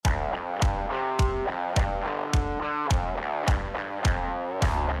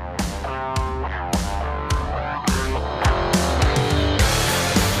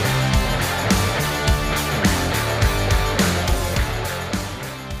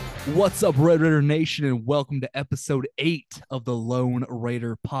What's up, Red Raider Nation, and welcome to episode 8 of the Lone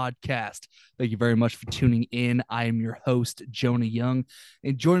Raider podcast. Thank you very much for tuning in. I am your host, Jonah Young,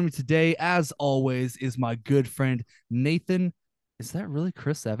 and joining me today, as always, is my good friend, Nathan. Is that really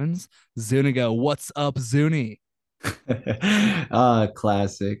Chris Evans? Zuniga. What's up, Zuni?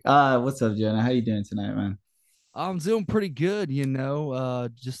 Classic. What's up, Jonah? How you doing tonight, man? I'm doing pretty good,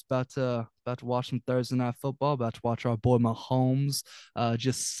 just about to watch some Thursday night football, about to watch our boy Mahomes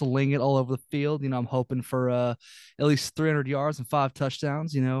just sling it all over the field. I'm hoping for at least 300 yards and 5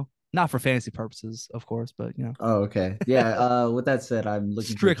 touchdowns, not for fantasy purposes, of course, but Oh, okay. Yeah, with that said, I'm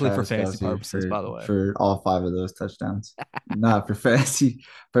looking for strictly for Travis fantasy Kelce purposes, for by the way. for all five of those touchdowns. Not for fantasy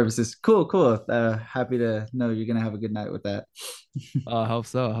purposes. Cool, cool. Happy to know you're gonna have a good night with that. I hope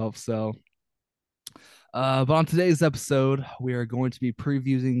so. I hope so. But on today's episode, we are going to be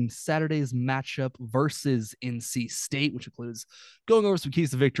previewing Saturday's matchup versus NC State, which includes going over some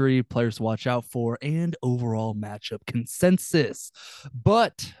keys to victory, players to watch out for, and overall matchup consensus.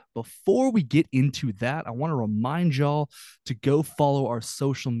 But before we get into that, I want to remind y'all to go follow our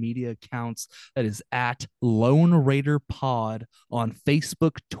social media accounts. That is at Lone Raider Pod on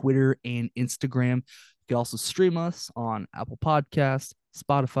Facebook, Twitter, and Instagram. You can also stream us on Apple Podcasts,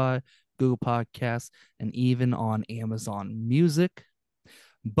 Spotify, Google Podcasts, and even on Amazon Music.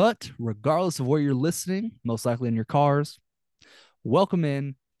 But regardless of where you're listening, most likely in your cars, welcome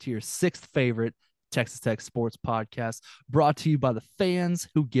in to your sixth favorite Texas Tech sports podcast, brought to you by the fans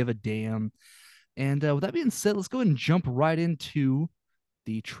who give a damn. And with that being said, let's go ahead and jump right into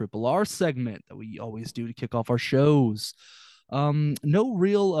the Triple R segment that we always do to kick off our shows. No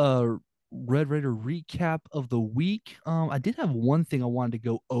real Red Raider recap of the week. I did have one thing I wanted to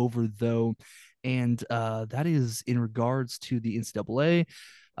go over though, and that is in regards to the NCAA.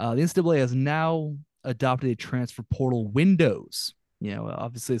 The NCAA has now adopted a transfer portal windows.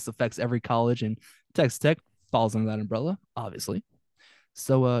 Obviously this affects every college, and Texas Tech falls under that umbrella, obviously.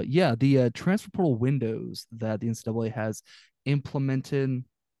 So, the transfer portal windows that the NCAA has implemented.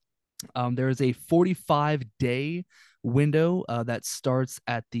 There is a 45-day window that starts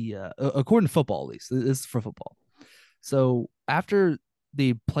at according to football, at least. This is for football. So after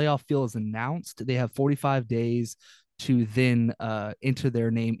the playoff field is announced, they have 45 days to then enter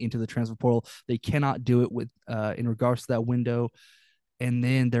their name into the transfer portal. They cannot do it with in regards to that window. And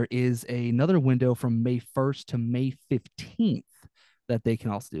then there is another window from May 1st to May 15th that they can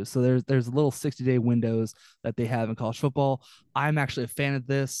also do. So there's little 60-day windows that they have in college football. I'm actually a fan of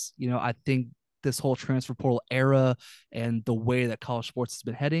this. I think this whole transfer portal era and the way that college sports has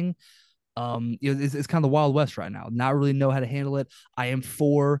been heading, it's kind of the Wild West right now. Not really know how to handle it. I am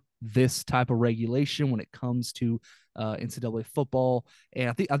for this type of regulation when it comes to NCAA football,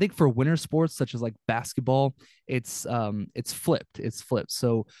 and I think for winter sports such as like basketball, it's flipped. It's flipped.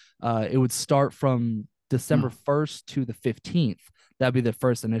 So it would start from December 1st to the 15th. That'd be the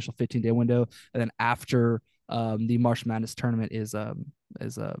first initial 15-day window, and then after the March Madness tournament is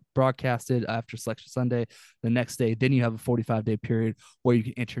broadcasted after Selection Sunday, the next day, then you have a 45-day period where you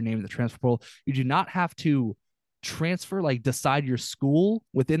can enter your name in the transfer portal. You do not have to transfer, like decide your school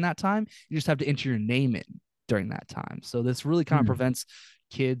within that time. You just have to enter your name in during that time. So this really kind of prevents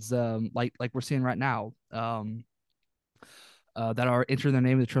kids like we're seeing right now that are entering their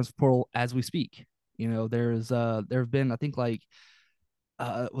name in the transfer portal as we speak. There have been, I think, like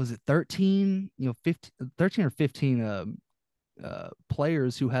was it 13, 15, 13 or 15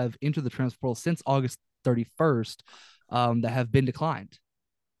 players who have entered the transfer portal since August 31st that have been declined.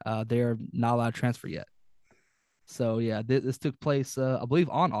 They are not allowed to transfer yet. So yeah, this took place, I believe,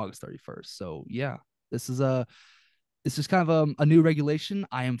 on August 31st. So yeah, this is it's just kind of a new regulation.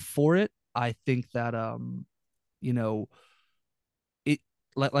 I am for it. I think that you know, it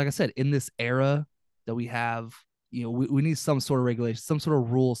like I said, in this era that we have, we need some sort of regulation, some sort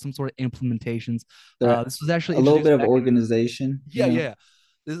of rules, some sort of implementations. There, This was actually a little introduced bit of back in, organization, yeah, yeah.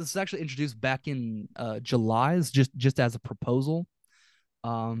 This is actually introduced back in July, just as a proposal.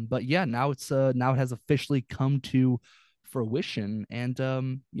 But yeah, now it has officially come to fruition, and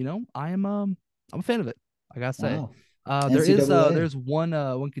I'm a fan of it. I gotta say. Wow. There's NCAA.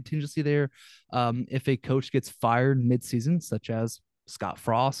 one contingency there. If a coach gets fired mid-season, such as Scott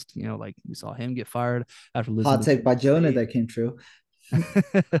Frost, like we saw him get fired after losing Hot to take by Georgia Jonah State. that came true.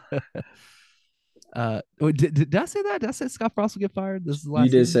 Did I say that? Did I say Scott Frost will get fired? This is the You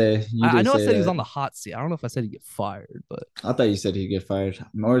last did season. say you I did know I say said he was on that. the hot seat. I don't know if I said he'd get fired, but I thought you said he'd get fired.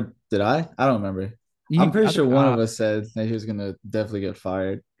 Or did I? I don't remember. I'm you, pretty I sure think one of us said that he was gonna definitely get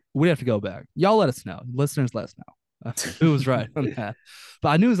fired. we have to go back. Y'all let us know. Listeners, let us know who was right on that. But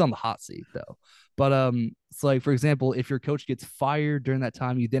I knew he was on the hot seat though. But it's like, for example, if your coach gets fired during that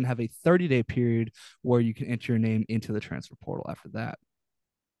time, you then have a 30-day period where you can enter your name into the transfer portal after that.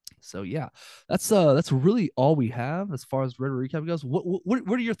 So yeah, that's really all we have as far as Red Recap goes. What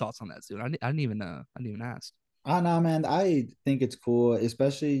are your thoughts on that, dude? I didn't even ask. I know, man. I think it's cool,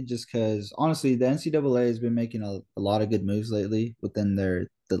 especially just because honestly, the NCAA has been making a lot of good moves lately within the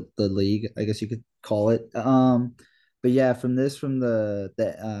league, I guess you could call it. But yeah, from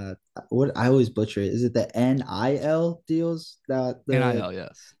the what I always butcher it. Is it the NIL deals that the NIL,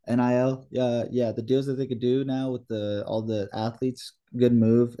 yes. NIL? Yeah, the deals that they could do now with the all the athletes. Good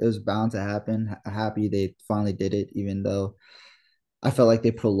move. It was bound to happen. Happy they finally did it, even though I felt like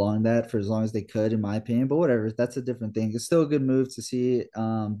they prolonged that for as long as they could, in my opinion. But whatever, that's a different thing. It's still a good move to see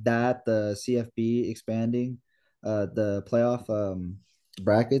that the CFB expanding the playoff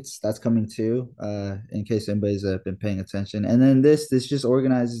brackets. That's coming too. In case anybody's been paying attention. And then this just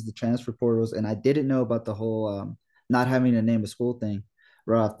organizes the transfer portals. And I didn't know about the whole not having to name a school thing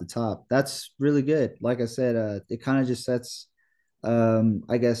right off the top. That's really good. Like I said, it kind of just sets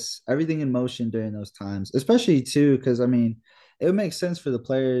I guess everything in motion during those times, especially too, because I mean, it would make sense for the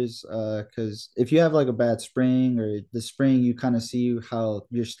players, because if you have like a bad spring or the spring, you kind of see how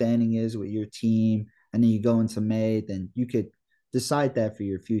your standing is with your team, and then you go into May, then you could decide that for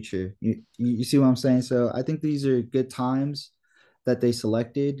your future. You see what I'm saying? So I think these are good times that they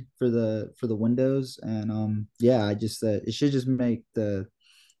selected for the windows, and yeah, I just it should just make the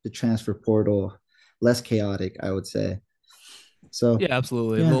transfer portal less chaotic, I would say. So, Yeah,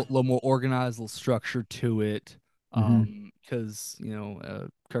 absolutely. A yeah. little more organized, a little structure to it. Hmm. Because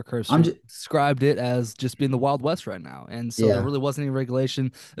Kirk I'm Herbstreit just, described it as just being the Wild West right now, and so there yeah. really wasn't any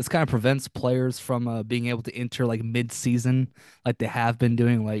regulation. This kind of prevents players from being able to enter like mid-season, like they have been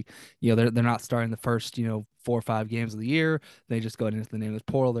doing. Like they're not starting the first 4 or 5 games of the year. They just go into the name of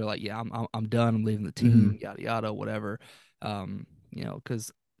the portal. They're like, yeah, I'm done. I'm leaving the team. Hmm. Yada yada, whatever.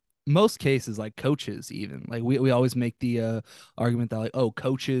 Because most cases like coaches even like we always make the argument that like oh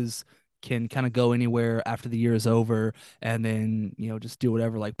coaches can kind of go anywhere after the year is over and then just do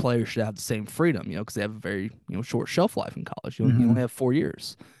whatever like players should have the same freedom because they have a very short shelf life in college you only Hmm. have 4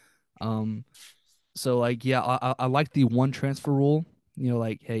 years um so like yeah I like the one transfer rule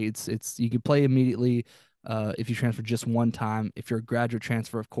like hey it's you can play immediately if you transfer just one time if you're a graduate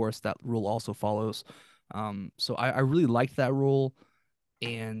transfer of course that rule also follows so I really like that rule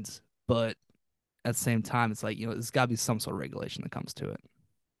and but at the same time, it's like, there's got to be some sort of regulation that comes to it.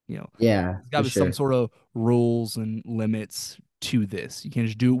 You know, Yeah, there's got to for be some sure. sort of rules and limits to this. You can't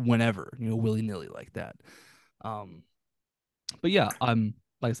just do it whenever, willy nilly like that. Um, but yeah, I'm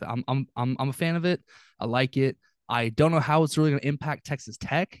like I said, I'm a fan of it. I like it. I don't know how it's really going to impact Texas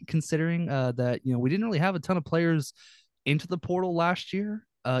Tech, considering that we didn't really have a ton of players into the portal last year,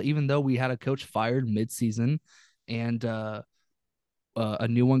 even though we had a coach fired midseason, and a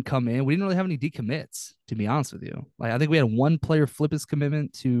new one come in. We didn't really have any decommits, to be honest with you. Like I think we had one player flip his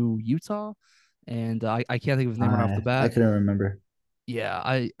commitment to Utah, and I can't think of his name right off the I bat. couldn't remember. Yeah,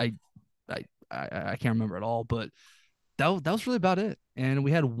 I can't remember at all, but that was really about it. And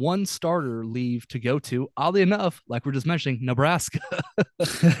we had one starter leave to go to, oddly enough, like we're just mentioning, Nebraska,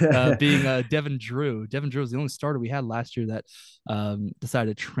 being Devin Drew. Devin Drew was the only starter we had last year that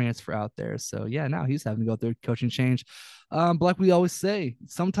decided to transfer out there. So yeah, now he's having to go through coaching change. But like we always say,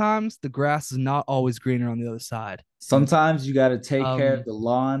 sometimes the grass is not always greener on the other side. And Sometimes you got to take care of um, the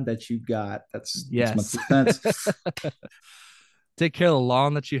lawn that you got. That's my yes, 2 cents. take care of the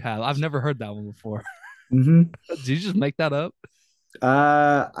lawn that you have. I've never heard that one before. Hmm. Did you just make that up?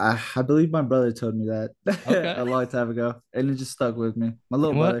 I believe my brother told me that Okay. a long time ago, and it just stuck with me. My You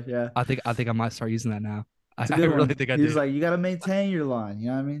little know what? brother, yeah, I think I might start using that now. I, it's a I good really one. think I He was do. like, you got to maintain your lawn. You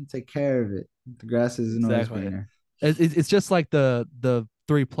know what I mean? Take care of it. The grass isn't always Exactly. greener. It's just like the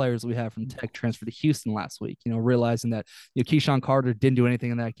three players we had from Tech transfer to Houston last week. Realizing that Keyshawn Carter didn't do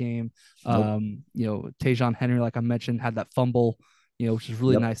anything in that game. Nope. Tajon Henry, like I mentioned, had that fumble. Which is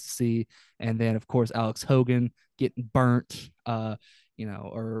really Yep. nice to see. And then of course Alex Hogan getting burnt.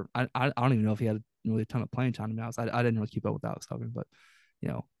 Or I don't even know if he had really a ton of playing time. To be honest, I didn't really keep up with Alex Hogan, but you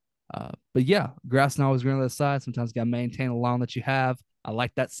know, but yeah, grass not always green on the side. Sometimes you got to maintain the lawn that you have. I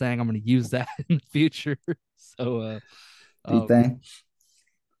like that saying. I'm going to use that in the future. So, Do you um, think?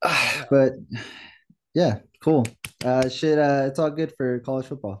 yeah, But yeah, cool. It's all good for college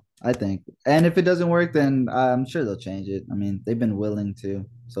football, I think. And if it doesn't work, then I'm sure they'll change it. I mean, they've been willing to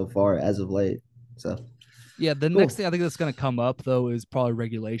so far as of late. So yeah. The next cool. thing I think that's going to come up though is probably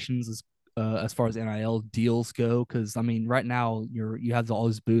regulations as far as NIL deals go. Because I mean, right now you have all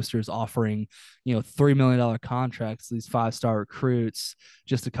these boosters offering $3 million contracts to these 5-star recruits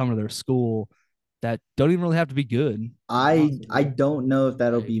just to come to their school. that don't even really have to be good, to be I honest with I you. don't know if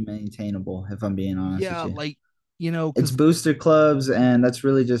that'll Like, be maintainable, if I'm being honest with yeah, you. like It's because booster clubs, and that's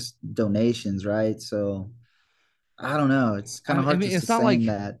really just donations, right? So I don't know. It's kind of I hard to mean, it's not sustain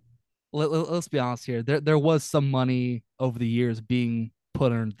like that. us be honest here. There was some money over the years being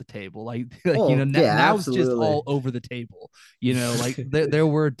put under the table. Like, Oh, yeah, now it's just all absolutely. over the table. Like there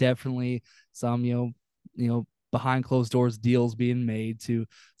were definitely some, behind closed doors deals being made to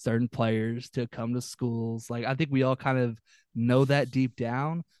certain players to come to schools. Like I think we all kind of know that deep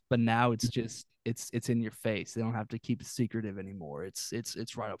down, but now it's just it's in your face. They don't have to keep it secretive anymore. It's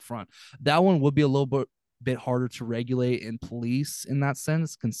right up front. That one would be a little bit harder to regulate and police in that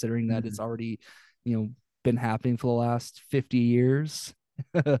sense, considering that it's Mhm. already, you know, been happening for the last 50 years.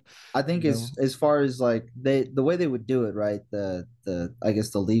 you I think know, as far as like the way they would do it, right? The I guess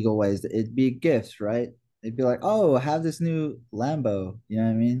the legal ways, it'd be gifts, right? They'd be like, "Oh, have this new Lambo." You know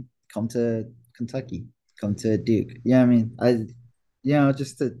what I mean? Come to Kentucky, come to Duke. You know what I mean?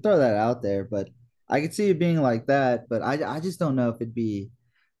 Just to throw that out there, but I could see it being like that, but I just don't know if it'd be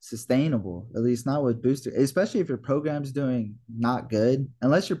sustainable, at least not with booster, especially if your program's doing not good.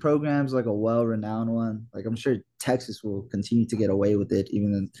 Unless your program's like a well-renowned one, like I'm sure Texas will continue to get away with it,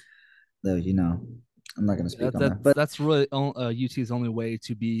 even though I'm not going to speak on that. But that's really UT's only way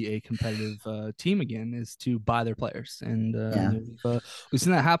to be a competitive team again is to buy their players, and yeah, we've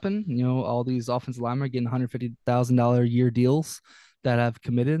seen that happen. All these offensive linemen are getting $150,000 a year deals that have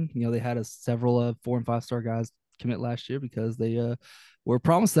committed. They had several 4 and 5 star guys commit last year because they were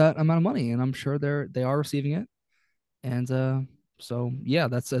promised that amount of money, and I'm sure they are receiving it. And so yeah,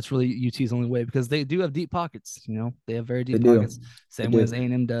 that's really UT's only way because they do have deep pockets. They have very they deep do, pockets, they same way as do.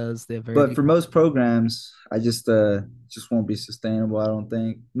 A&M does. They have very But deep for most pockets. programs, I just won't be sustainable. I don't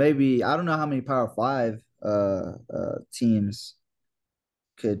think. Maybe I don't know how many Power Five teams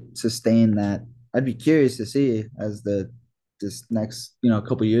could sustain that. I'd be curious to see as the this next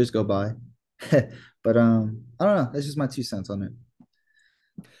couple years go by. But I don't know. That's just my 2 cents on it.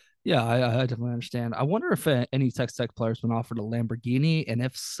 Yeah, I definitely understand. I wonder if any Texas Tech players been offered a Lamborghini, and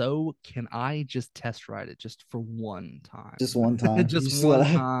if so, can I just test ride it just for one time? Just one time. You Just just one want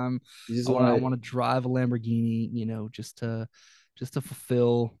time. you just I want want to it. drive a Lamborghini, just to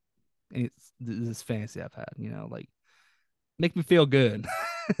fulfill this fantasy I've had. Like make me feel good.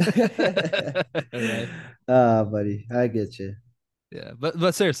 Right? Buddy, I get you. Yeah,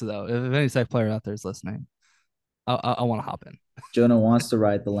 but seriously though, if any Tech player out there is listening, I want to hop in. Jonah wants to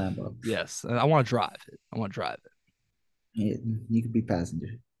ride the Lambo. Yes, I want to drive it. I want to drive it. You could be passenger.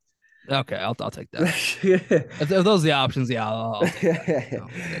 Okay, I'll take that. If those are the options, yeah, I'll take that.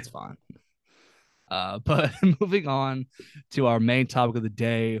 It's fine. But moving on to our main topic of the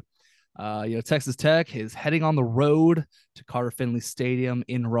day, Texas Tech is heading on the road to Carter Finley Stadium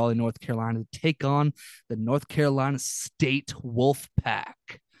in Raleigh, North Carolina, to take on the North Carolina State Wolfpack.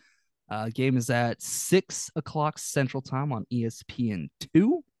 Game is at 6 o'clock Central Time on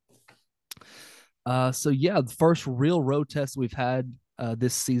ESPN2. So yeah, the first real road test we've had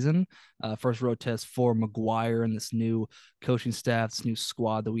this season. First road test for McGuire and this new coaching staff, this new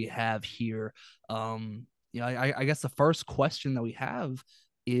squad that we have here. I guess the first question that we have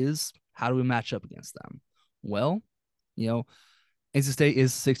is how do we match up against them? Well, NC State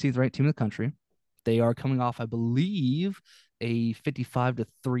is 16th ranked team in the country. They are coming off, I believe, a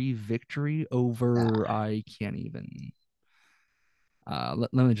 55-3 victory over Nah, I can't even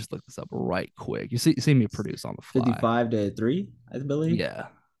let me just look this up right quick. You see me produce on the fly. 55-3, I believe, Yeah.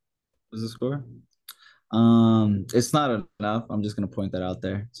 was the score. It's not enough. I'm just gonna point that out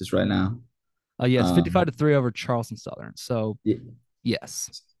there just right now. Yes, 55 Um, to 3 over Charleston Southern. So yeah,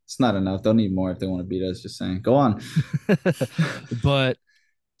 yes. it's not enough. They'll need more if they want to beat us. Just saying. Go on. But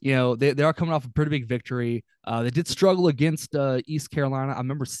they are coming off a pretty big victory. They did struggle against East Carolina. I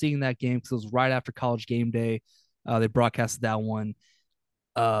remember seeing that game because it was right after College Game Day. They broadcasted that one.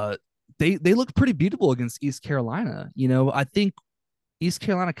 Uh, they looked pretty beatable against East Carolina. I think East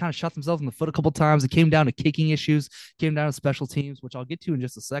Carolina kind of shot themselves in the foot a couple times. It came down to kicking issues, came down to special teams, which I'll get to in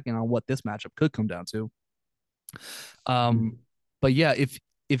just a second on what this matchup could come down to. Um, but yeah, if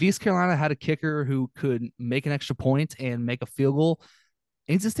East Carolina had a kicker who could make an extra point and make a field goal,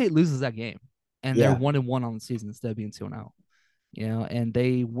 NC State loses that game, and they're Yeah, 1-1 on the season instead of being 2-0. And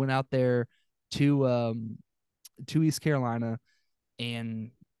they went out there to East Carolina,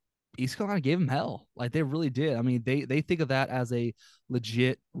 and East Carolina gave them hell. Like they really did. I mean, they think of that as a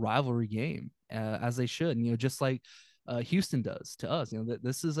legit rivalry game, as they should. Just like Houston does to us.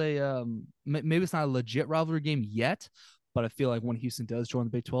 This is maybe it's not a legit rivalry game yet, but I feel like when Houston does join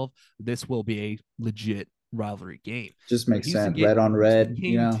the Big 12, this will be a legit rivalry game. just makes Houston sense. get Red on Houston red.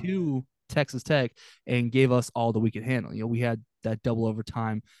 came to Texas Tech and gave us all that we could handle. We had that double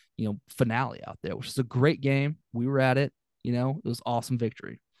overtime, finale out there, which is a great game. We were at it. It was awesome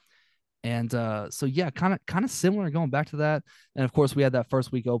victory. And so yeah, kind of similar going back to that. And of course, we had that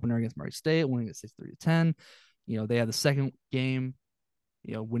first week opener against Murray State, winning at 63-10. They had the second game,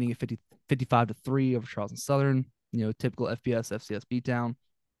 winning at 55-3 over Charleston Southern. Typical FCS beatdown.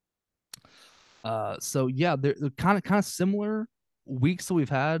 So yeah, they're kind of similar weeks that we've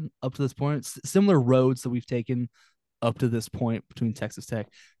had up to this point, similar roads that we've taken up to this point between Texas Tech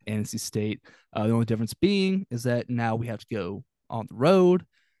and NC State. The only difference being is that now we have to go on the road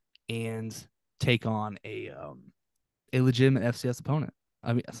and take on a legitimate FCS opponent.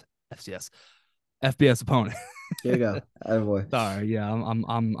 I mean, FBS opponent. There you go. Attaboy. Sorry, yeah,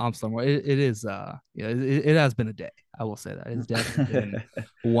 I'm somewhere. It is yeah, it has been a day. I will say that it's definitely been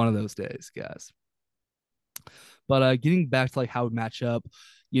one of those days, guys. But getting back to like how we match up,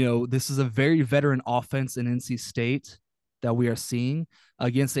 this is a very veteran offense in NC State that we are seeing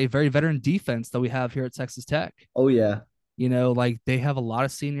against a very veteran defense that we have here at Texas Tech. Oh yeah. Like they have a lot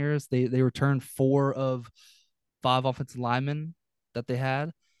of seniors. They returned 4 of 5 offensive linemen that they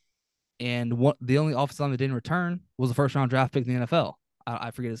had, and the only offensive lineman that didn't return was a first round draft pick in the NFL. I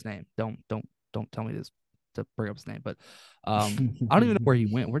forget his name. Don't tell me this to bring up his name, but I don't even know where he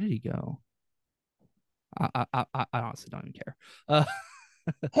went. Where did he go? I honestly don't even care.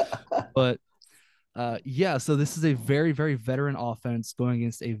 But yeah, so this is a very, very veteran offense going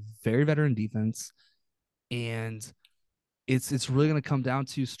against a very veteran defense, and it's really going to come down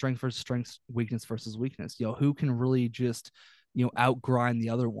to strength versus strength, weakness versus weakness. Who can really just outgrind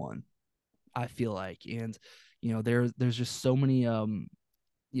the other one? I feel like, and there's just so many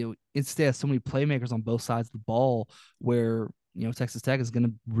State has so many playmakers on both sides of the ball where Texas Tech is going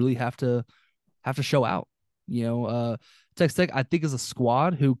to really have to show out. Texas Tech, I think, is a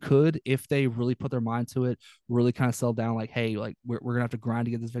squad who could, if they really put their mind to it, really kind of settle down. Like, hey, like we're gonna have to grind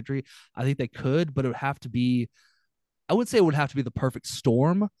to get this victory. I think they could, but it would have to be. I wouldn't say it would have to be the perfect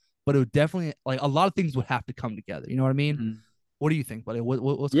storm, but it would definitely, like, a lot of things would have to come together. You know what I mean? Mhm. What do you think, buddy?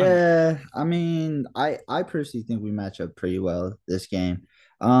 What's kind of Yeah, I mean, I personally think we match up pretty well this game.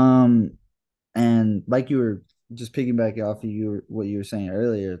 Um, and like you were just piggybacking off of what you were saying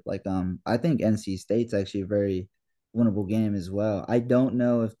earlier, like I think NC State's actually a very winnable game as well. I don't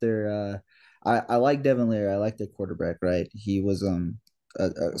know if they're I like Devin Leary. I like their quarterback, right? He was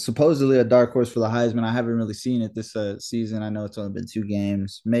supposedly a dark horse for the Heisman. I haven't really seen it this season. I know it's only been 2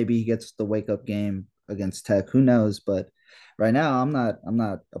 games. Maybe he gets the wake up game against Tech. Who knows? But right now, I'm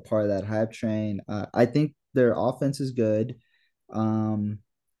not a part of that hype train. I think their offense is good, um,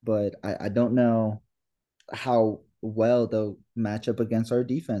 but I don't know how well they'll match up against our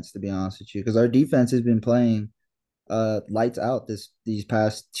defense. To be honest with you, because our defense has been playing lights out these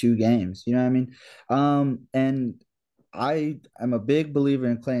past 2 games. You know what I mean? And I am a big believer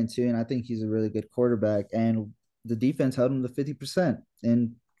in Clayton too, and I think he's a really good quarterback. And the defense held him to 50%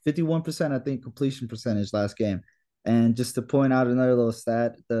 and 51%, I think, completion percentage last game. And just to point out another little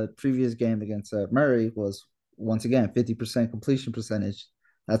stat, the previous game against Murray was once again 50% completion percentage.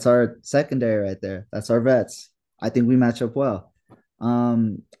 That's our secondary right there. That's our vets. I think we match up well.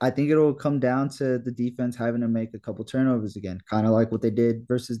 I think it'll come down to the defense having to make a couple turnovers again, kind of like what they did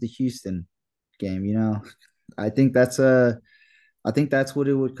versus the Houston game. I think I think that's what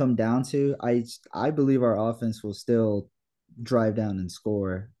it would come down to. I believe our offense will still drive down and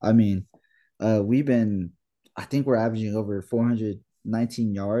score. I mean, I think we're averaging over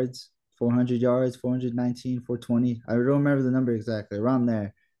 419 yards, 400 yards, 419, 420. I don't remember the number exactly, around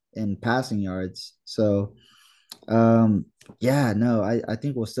there in passing yards. So, yeah, no, I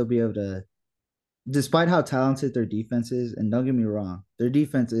think we'll still be able to, despite how talented their defense is, and don't get me wrong, their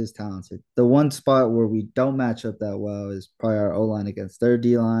defense is talented. The one spot where we don't match up that well is probably our O line against their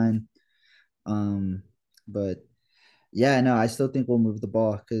D line. But yeah, no, I still think we'll move the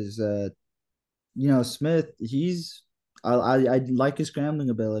ball because Smith, I like his scrambling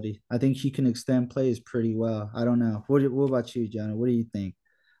ability. I think he can extend plays pretty well. I don't know. What about you, Jonah? What do you think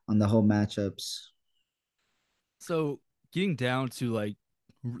on the whole matchups? so getting down to like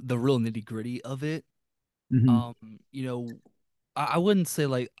the real nitty gritty of it? Mm-hmm. Um, you know, I wouldn't say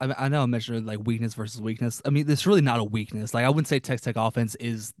like I know I mentioned like weakness versus weakness. I mean, it's really not a weakness. Like I wouldn't say Texas Tech offense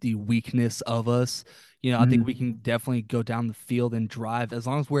is the weakness of us. I think we Mm-hmm. can definitely go down the field and drive as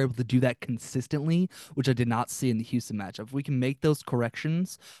long as we're able to do that consistently, which I did not see in the Houston matchup. If we can make those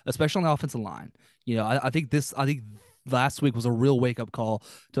corrections, especially on the offensive line, I think last week was a real wake up call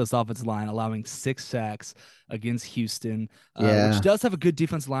to this offensive line, allowing 6 sacks against Houston, which Yeah. does have a good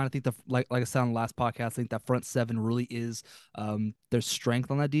defensive line. I think the like I said on the last podcast, I think that front seven really is their strength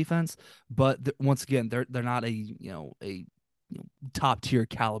on that defense. But once again, they're not a top tier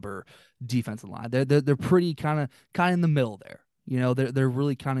caliber defensive line. They're pretty kind of in the middle there. They're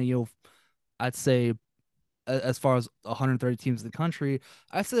really kind of I'd say as far as 130 teams in the country,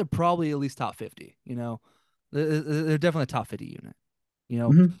 I say they're probably at least top 50. They're definitely a top 50 unit. You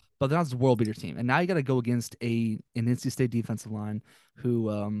know, Hmm. but they're not just a world beater team. And now you got to go against an NC State defensive line who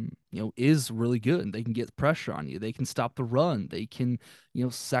is really good. They can get pressure on you. They can stop the run. They can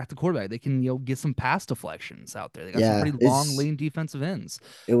sack the quarterback. They can get some pass deflections out there. They got some Yeah. pretty long, lean defensive ends.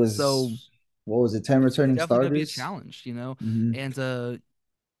 It So was, what was it, 10 it's returning definitely going to be a starters? challenge. Hmm. And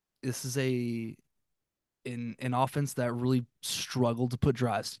this is an offense that really struggled to put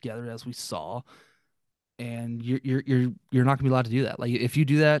drives together, as we saw. And you're not gonna be allowed to do that. Like if you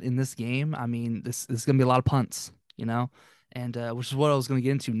do that in this game, I mean, this is gonna be a lot of punts. And which is what I was gonna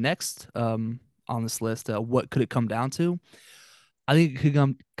get into next on this list. What could it come down to? I think it could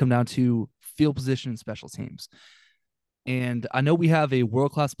come down to field position and special teams. And I know we have a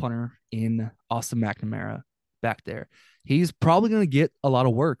world class punter in Austin McNamara back there. He's probably going to get a lot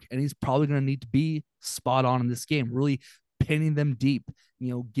of work, and he's probably going to need to be spot on in this game, really pinning them deep,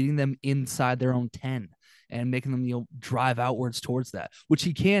 getting them inside their own 10 and making them, drive outwards towards that, which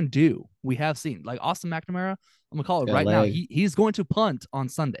he can do. We have seen, like Austin McNamara, I'm going to call it Got a right now. leg. He's going to punt on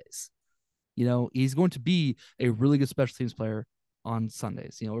Sundays. He's going to be a really good special teams player on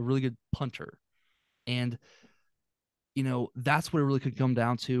Sundays, a really good punter. And that's what it really could come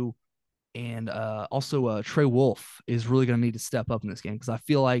down to. And also, Trey Wolf is really going to need to step up in this game because I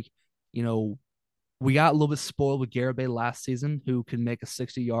feel like, you know, we got a little bit spoiled with Garrett Bay last season, who can make a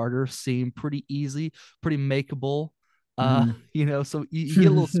 60-yarder seem pretty easy, pretty makeable. Hmm. So you get a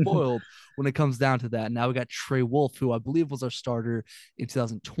little spoiled when it comes down to that. Now we got Trey Wolf, who I believe was our starter in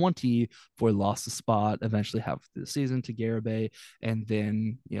 2020 before he lost the spot, eventually halfway through the season to Garrett Bay, and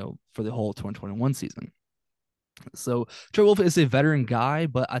then, for the whole 2021 season. So Trey Wolf is a veteran guy,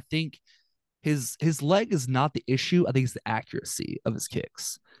 but I think his leg is not the issue. I think it's the accuracy of his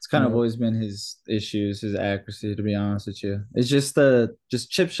kicks. It's You kind of know, always been his issues, his accuracy, to be honest with you. It's just the just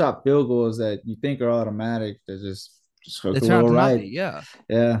chip shot field goals that you think are automatic that just hook they a turn out little to not be. right. Yeah,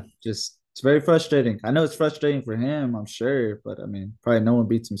 Yeah, just it's very frustrating. I know it's frustrating for him, I'm sure, but I mean, probably no one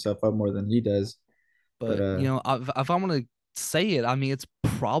beats himself up more than he does. But but if I'm gonna say it, I mean, it's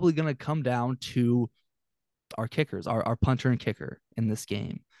probably gonna come down to our kickers, our punter and kicker in this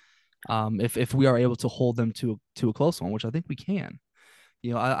game. If we are able to hold them to a close one, which I think we can.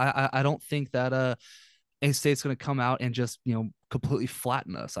 I don't think that NC State's going to come out and just completely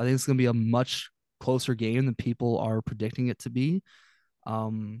flatten us. I think it's going to be a much closer game than people are predicting it to be.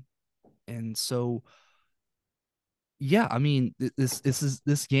 Um, and so yeah, I mean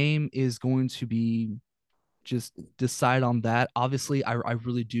this game is going to be just decide on that. Obviously, I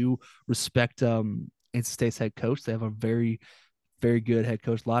really do respect NC State's head coach. They have a very very good head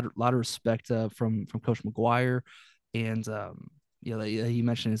coach. A lot of respect from Coach McGuire, and he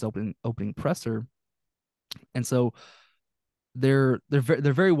mentioned his opening presser, and so they're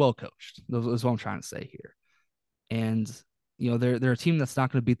very well coached. That's what I'm trying to say here. And they're a team that's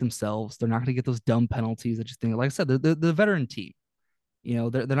not going to beat themselves. They're not going to get those dumb penalties that you think. Like I said, they're the veteran team. They're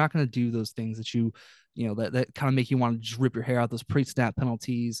not going to do those things that that kind of make you want to just rip your hair out, those pre-snap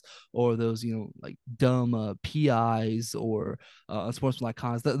penalties or those like dumb PIs or unsportsmanlike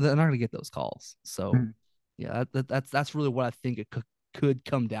cons. They're not going to get those calls. So yeah, that's really what I think it could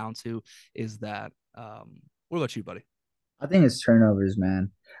come down to is that. What about you, buddy? I think it's turnovers,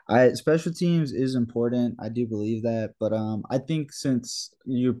 man. I special teams is important. I do believe that, but I think since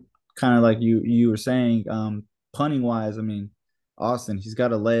you kind of like you were saying, punting wise, I mean, Austin, he's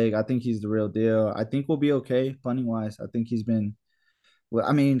got a leg. I think he's the real deal. I think we'll be okay punting wise. I think he's been. Well,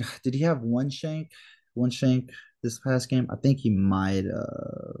 I mean, did he have one shank this past game? I think he might.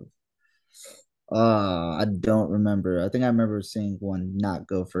 I don't remember. I think I remember seeing one not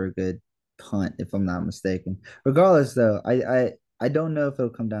go for a good punt, if I'm not mistaken. Regardless, though, I don't know if it'll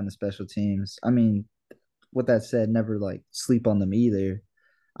come down to special teams. I mean, with that said, never like sleep on them either.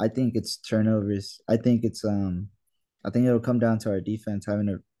 I think it's turnovers. I think it'll come down to our defense having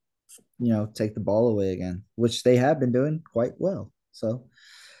to, take the ball away again, which they have been doing quite well. So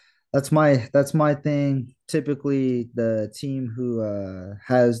that's my thing. Typically, the team who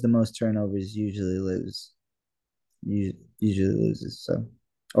has the most turnovers usually lose. Usually loses. So,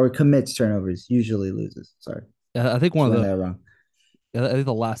 or commits turnovers usually loses. Sorry, I think one of explain the that wrong. I think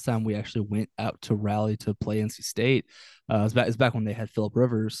the last time we actually went out to Raleigh to play NC State, it's back when they had Philip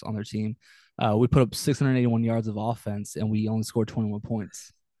Rivers on their team. We put up 681 yards of offense and we only scored 21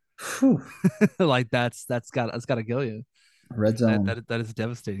 points. Whew. Like that's got to kill you. Red zone. That is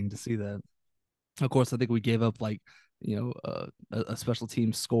devastating to see that. Of course, I think we gave up like a special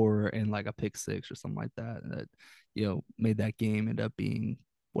team score and like a pick six or something like that, and that made that game end up being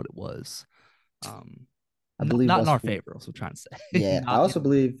what it was. Um, I not believe not in West. our favor. That's what I'm trying to say. Yeah, I Not also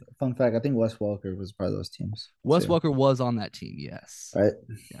believe. Fun fact: I think Wes Welker was part of those teams Wes too. Welker was on that team. Yes, Right?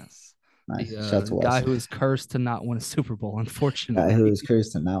 yes. Nice. The Shout to guy Wes. who is cursed to not win a Super Bowl, Guy unfortunately. who is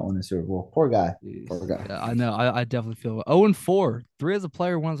cursed to not win a Super Bowl. Poor guy. Jeez. Poor guy. Yeah, I know. I definitely feel 0-4, 3 as a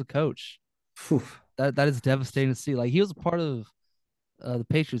player, 1 as a coach. Whew. That is devastating to see. Like he was a part of the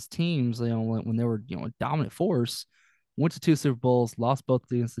Patriots teams, when they were, a dominant force, went to 2 Super Bowls, lost both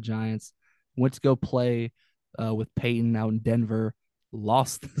against the Giants, went to go play with Peyton out in Denver,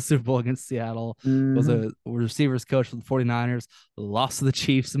 lost the Super Bowl against Seattle, was Mm-hmm. a receivers coach for the 49ers, lost to the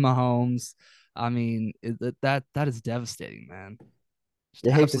Chiefs and Mahomes. I mean, that is devastating, man. Just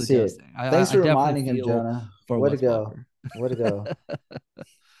You hate to absolutely see it. devastating. Thanks I for definitely reminding him, feel Jonah. for Way to Wes go. Welker. Way to go. I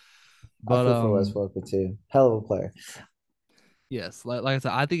But feel for Wes Welker too. Hell of a player. yes, like I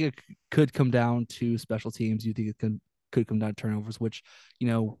said, I think it could come down to special teams. You think it could come down to turnovers, which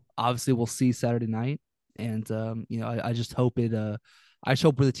obviously we'll see Saturday night. And I just hope I just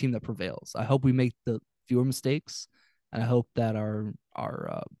hope we're the team that prevails. I hope we make the fewer mistakes, and I hope that our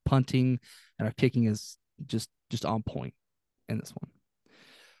punting and our kicking is just on point in this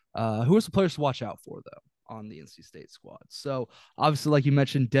one. Who are some players to watch out for though on the NC State squad? So obviously, like you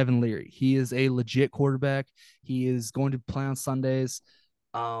mentioned, Devin Leary. He is a legit quarterback. He is going to play on Sundays.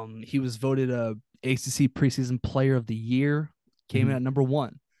 He was voted a ACC preseason player of the year. Came in Mhm. at number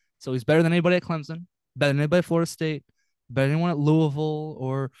 1. So he's better than anybody at Clemson, better than anybody at Florida State, better than anyone at Louisville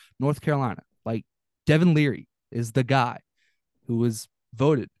or North Carolina. Like Devin Leary is the guy who was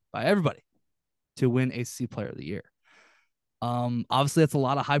voted by everybody to win ACC player of the year. Obviously that's a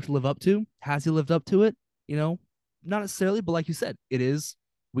lot of hype to live up to. Has he lived up to it? Not necessarily, but like you said, it is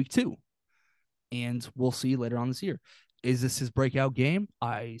week 2, and we'll see later on this year. Is this his breakout game?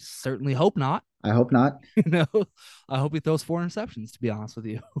 I certainly hope not. I hope not. you know, I hope he throws 4 interceptions, to be honest with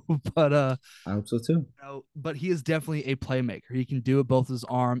you. but I hope so too. but he is definitely a playmaker. He can do it both his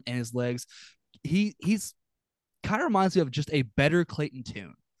arm and his legs. He's kind of reminds me of just a better Clayton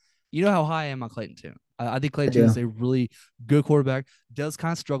Tune. You know how high I am on Clayton Tune. I think I Clayton Tune do. is a really good quarterback. Does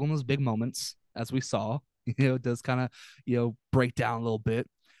kind of struggle in those big moments, as we saw. Does kind of break down a little bit,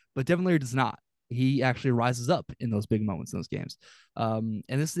 but Devin Leary does not. He actually rises up in those big moments in those games. And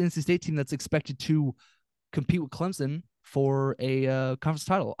this is the NC State team that's expected to compete with Clemson for a conference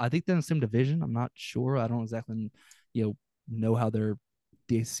title. I think they're in the same division. I'm not sure. I don't exactly know how their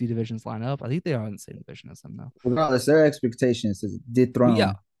the ACC divisions line up. I think they are in the same division as them though. Regardless, their expectation is to But yeah, dethrone they,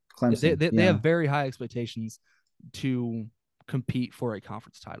 Clemson. they they Yeah. have very high expectations to compete for a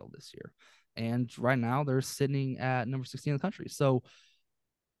conference title this year. And right now they're sitting at number 16 in the country. So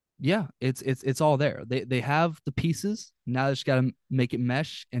yeah, it's all there. They have the pieces. Now they just got to make it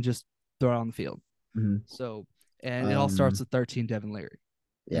mesh and just throw it on the field. Mhm. So and it all starts Um. with 13 Devin Leary.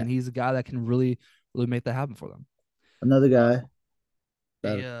 Yeah. And he's a guy that can really make that happen for them. Another Uh, guy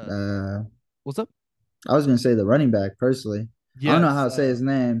a that what's up? I was gonna say the running back personally. I don't know Yes, how to say his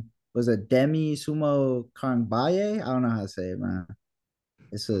name. Was it Demi Sumo Kangbaye? I don't know how to say it, man.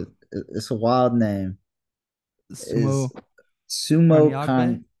 It's a wild name. Sumo Is Sumo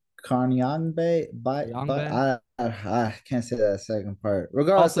Karniagbe, Karnyangbe? But Yangbe. I can't say that second part.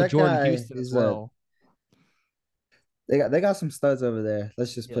 Regardless, Also that Jordan guy Houston as is a well. they got some studs over there.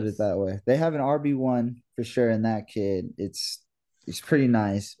 Let's just put it Yes. that way. They have an RB1 for sure in that kid. It's pretty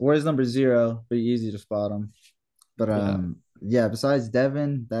nice. Where's number 0? Pretty easy to spot him. But Yeah. yeah, besides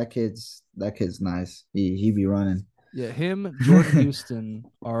Devin, that kid's nice. He be running. Yeah, him, Jordan Houston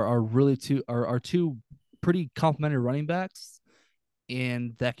are really two pretty complimentary running backs,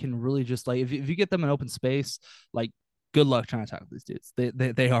 and that can really just like if you get them in open space, like good luck trying to tackle these dudes.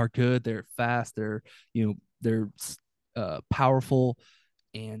 They are good. They're fast. They're powerful,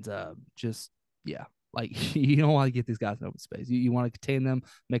 and just yeah, like you don't want to get these guys in open space. You want to contain them,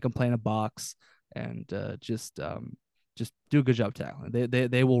 make them play in a box, and just do a good job tackling.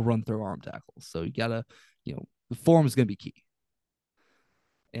 They will run through arm tackles. So you gotta the form is gonna be key.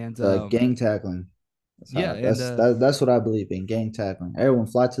 And Gang tackling. That's yeah, how and that's what I believe in. Gang tackling. Everyone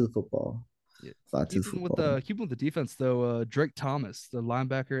fly to the football. yeah. Fly to the Keeping with football. the keeping with the defense though, Drake Thomas, the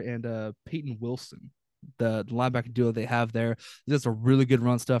linebacker, and Peyton Wilson, the linebacker duo they have there. These are really good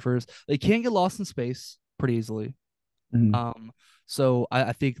run stuffers. They can get lost in space pretty easily. Mhm. So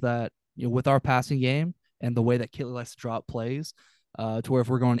I think that with our passing game and the way that Kitley likes to drop plays, to where if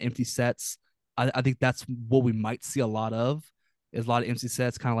we're going empty sets, I think that's what we might see a lot of. Is a lot of empty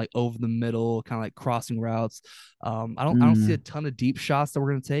sets, kind of like over the middle, kind of like crossing routes. I don't see a Mm. ton of deep shots that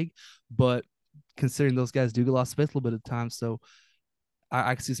we're gonna take, but considering those guys do get a lot of space a little bit of time, so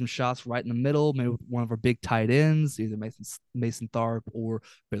I can see some shots right in the middle, maybe with one of our big tight ends, either Mason Tharp or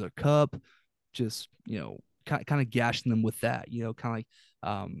Baylor Cup, just kind of gashing them with that, kind of like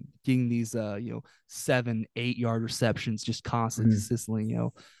getting these 7-8 yard receptions just constantly, Mhm. consistently,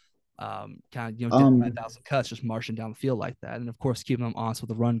 kind of get 5,000 cuts just marching down the field like that, and of course keeping them honest with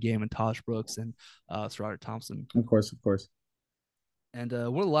the run game and Taj Brooks and Sriracha Thompson. Of course, of course. And one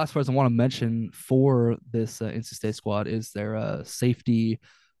of the last players I want to mention for this NC State squad is their safety,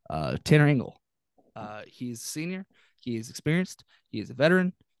 Tanner Engel. He's a senior. He is experienced. He is a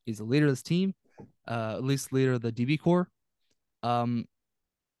veteran. He's a leader of this team, at least leader of the DB core. Um,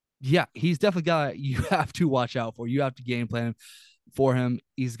 yeah, he's definitely a guy you have to watch out for. You have to game plan for him.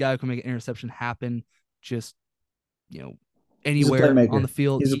 He's a guy who can make an interception happen just, you know, He's a anywhere on the playmaker.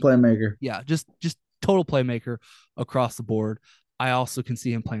 field. He's a playmaker. Yeah, just total playmaker across the board. I also can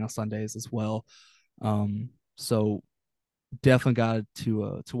see him playing on Sundays as well. So definitely got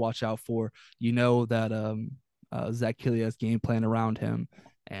to watch out for. You know that Zach Killy has game plan around him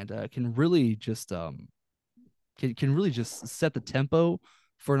and can really just set the tempo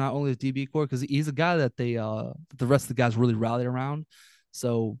for not only the DB core because he's a guy that the rest of the guys really rallied around.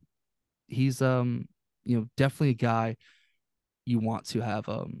 So he's definitely a guy you want to have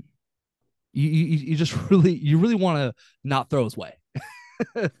you just really want to not throw his way.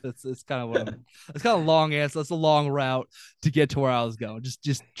 It's kind of what I'm. It's kind of a long answer. That's a long route to get to where I was going.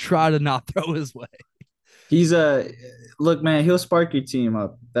 Just try to not throw his way. He's a look, man. He'll spark your team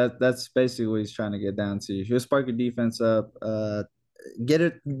up. That's basically what he's trying to get down to. He'll spark your defense up. Get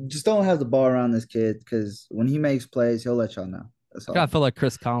it. Just don't have the ball around this kid because when he makes plays, he'll let y'all know. That's I kind of all. felt like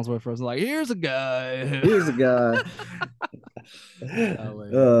Chris Collinsworth was like, "Here's a guy." Here's a guy. Golly.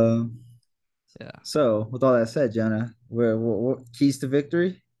 uh, Yeah. so with all that said, Jonah, what keys to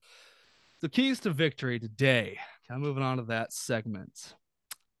victory? The keys to victory today. Kind of moving on to that segment.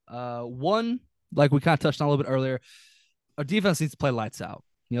 One, like we kind of touched on a little bit earlier, our defense needs to play lights out.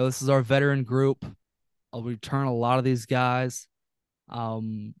 This is our veteran group. I'll return a lot of these guys.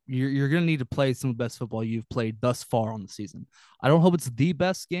 You're gonna need to play some of the best football you've played thus far on the season. I don't hope it's the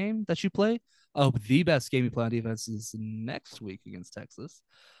best game that you play. I hope the best game you play on defense is next week against Texas.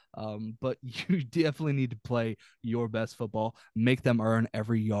 But you definitely need to play your best football. Make them earn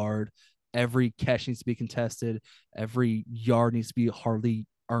every yard. Every catch needs to be contested. Every yard needs to be hardly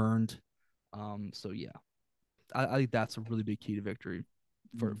earned. So yeah, I think that's a really big key to victory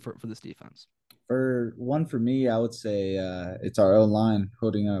for this defense. For me, I would say it's our own line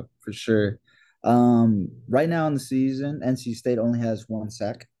holding up for sure. Right now in the season, NC State only has one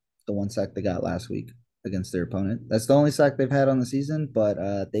sack, the one sack they got last week against their opponent. That's the only sack they've had on the season, but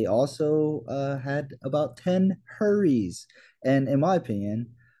they also had about 10 hurries. And in my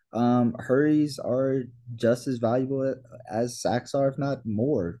opinion, hurries are just as valuable as sacks are, if not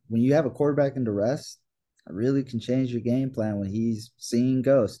more. When you have a quarterback in duress, it really can change your game plan when he's seeing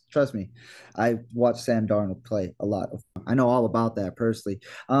ghosts. Trust me, I watched Sam Darnold play a lot. I know all about that personally.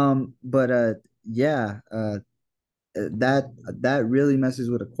 But yeah, that really messes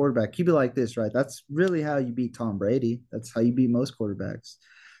with a quarterback. Keep it like this, right? That's really how you beat Tom Brady. That's how you beat most quarterbacks.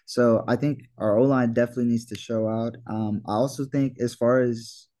 So I think our O line definitely needs to show out. I also think, as far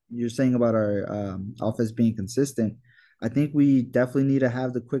as you're saying about our offense being consistent, I think we definitely need to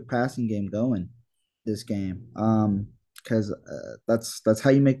have the quick passing game going this game. Because that's how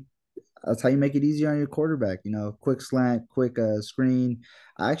you make it easier on your quarterback. Quick slant, quick screen.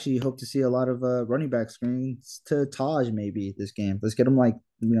 I actually hope to see a lot of running back screens to Taj maybe this game. Let's get him like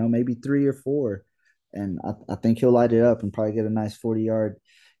maybe 3 or 4, and I think he'll light it up and probably get a nice 40-yard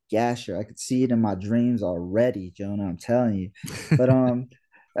gasher. I could see it in my dreams already, Jonah. I'm telling you. But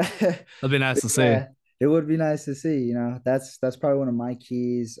That'd be nice but to see. yeah, it would be nice to see. That's probably one of my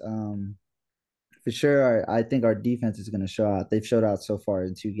keys. For sure, I think our defense is going to show out. They've showed out so far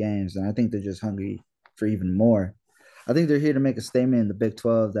in 2 games, and I think they're just hungry for even more. I think they're here to make a statement in the Big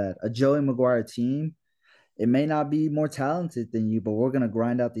 12 that a Joey McGuire team, it may not be more talented than you, but we're going to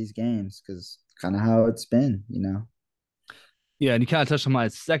grind out these games because kind of how it's been. Yeah, and you kind of touched on my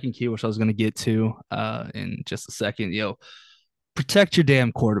second key, which I was going to get to in just a second. Protect your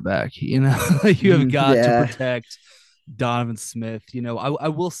damn quarterback. You have got to Yeah. protect Donovan Smith. I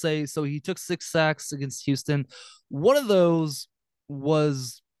will say, so he took 6 sacks against Houston. One of those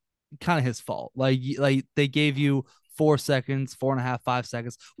was kind of his fault. Like they gave you 4 seconds, 4.5, 5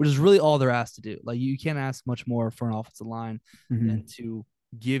 seconds, which is really all they're asked to do. Like you can't ask much more for an offensive line than Hmm. to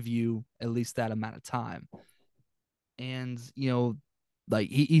give you at least that amount of time. And like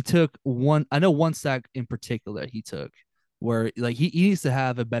he took one. I know one sack in particular he took where like he needs to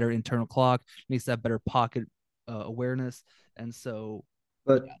have a better internal clock, needs to have better pocket awareness, and so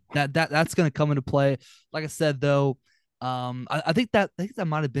yeah, But that's going to come into play. Like I said though, I think that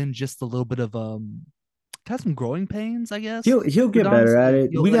might have been just a little bit of had some growing pains, I guess. he'll get better at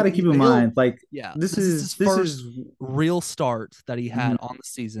Predominantly, it. We got to keep in he'll mind, like yeah. this This is his is this first is. real start that he had Mhm. on the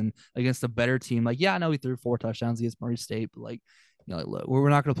season against a better team. Like, yeah, I know he threw 4 touchdowns against Murray State, but like, like, look, we're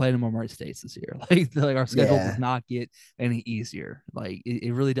not going to play any more Murray States this year. Like our schedule does Yeah. not get any easier. Like,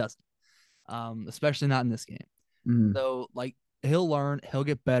 it really doesn't. Especially not in this game. Mhm. So like he'll learn, he'll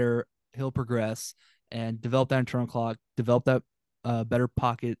get better, he'll progress and develop that internal clock, develop that better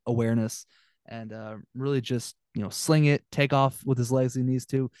pocket awareness, and really just sling it, take off with his legs. He needs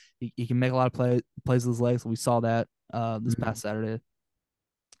to. He can make a lot of plays with his legs. We saw that this Mhm. past Saturday.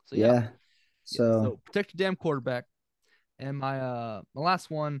 So yeah, Yeah. yeah. So So protect your damn quarterback. And my last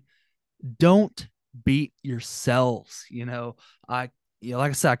one, don't beat yourselves. I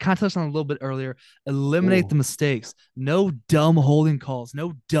like I said, I kind of touched on it a little bit earlier. Eliminate the ooh. mistakes. No dumb holding calls,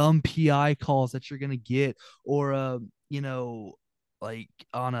 no dumb PI calls that you're gonna get, or like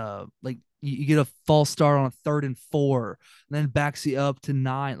on a like you get a false start on a 3rd and 4, and then backs you up to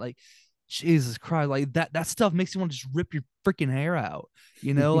 9. Like Jesus Christ, like that stuff makes you want to just rip your freaking hair out.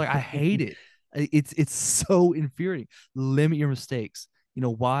 Like I hate it. It's so infuriating. Limit your mistakes. You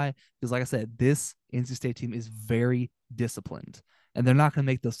know why? Because like I said, this NC State team is very disciplined, and they're not going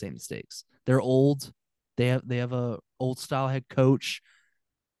to make those same mistakes. They're old. They have a old style head coach.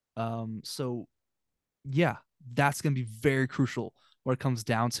 So yeah, that's going to be very crucial when it comes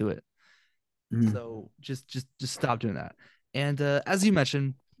down to it. Mhm. So just stop doing that. And as you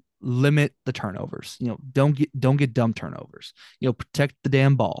mentioned, limit the turnovers. Don't get dumb turnovers. Protect the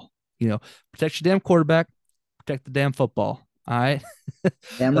damn ball. Protect your damn quarterback. Protect the damn football. All right.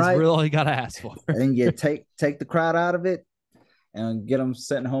 Damn That's right. really all you got to ask for. And you take the crowd out of it and get them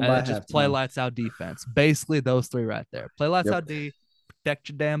sitting home by Just play halftime. lights out defense. Basically, those three right there. Play lights Yep. out D, protect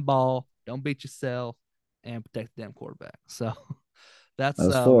your damn ball, don't beat yourself, and protect the damn quarterback. So That that's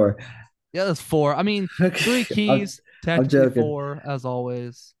was four. yeah, that's four. I mean, three I'm, keys, I'm technically joking. four, as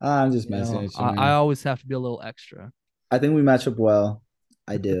always. I'm just messing with you, I man. always have to be a little extra. I think we match up well.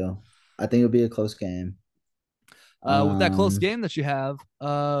 I do. I think it'll be a close game. With that close Um, game that you have,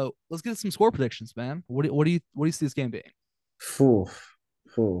 let's get some score predictions, man. What do you see this game being? phew,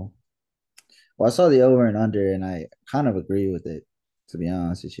 phew. Well, I saw the over and under, and I kind of agree with it, to be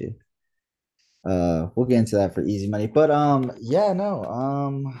honest with you. We'll get into that for easy money. But yeah,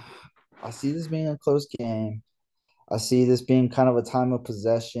 no. I see this being a close game. I see this being kind of a time of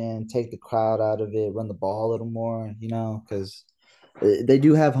possession, take the crowd out of it, run the ball a little more, because they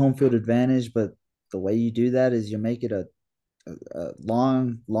do have home field advantage, but the way you do that is you make it a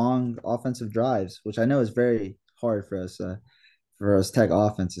long, long offensive drives, which I know is very hard for us tech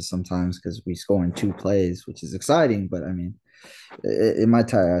offenses sometimes because we score in 2 plays, which is exciting, but I mean, it might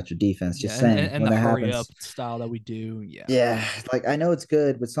tire out your defense. Yeah, Just and, saying, and when the that hurry up happens, style that we do. Yeah. yeah, like I know it's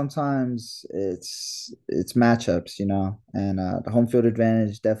good, but sometimes it's matchups, and the home field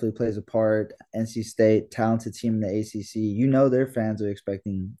advantage definitely plays a part. NC State, talented team in the ACC, their fans are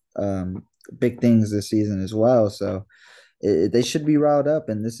expecting big things this season as well, so they should be riled up.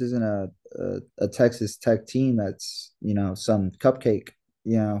 And this isn't a Texas Tech team that's some cupcake.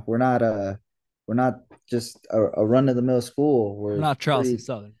 We're not just a run of the mill school. We're We're not Charleston pretty,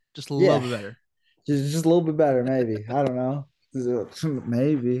 Southern, just a little yeah, bit better. just a little bit better, maybe. I don't know.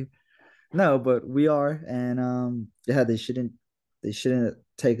 Maybe. No, but we are, and yeah, they shouldn't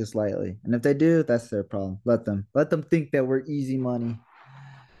take us lightly. And if they do, that's their problem. Let them think that we're easy money.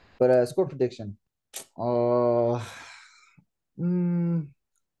 But score prediction. Uh, mm,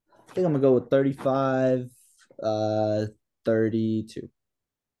 I think I'm gonna go with 35, 32.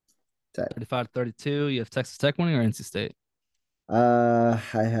 Tech. 35-32. You have Texas Tech winning or NC State? I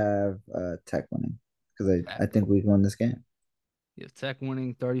have Tech winning because I Tech. think we won this game. You have Tech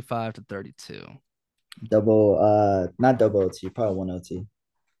winning 35-32. Double, not double OT, probably one OT.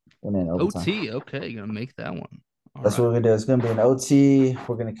 Win in overtime. OT. Okay, you're gonna make that one. All That's what right. we're gonna do. It's gonna be an OT.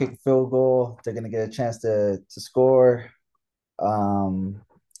 We're gonna kick a field goal. They're gonna get a chance to score. Um,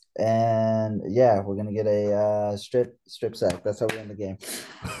 and yeah, we're gonna get a strip sack. That's how we win the game.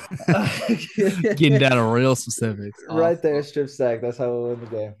 Getting down to real specifics. Right there, Awesome. strip sack. That's how we win the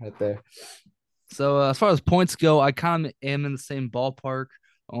game. Right there. So as far as points go, I kind of am in the same ballpark.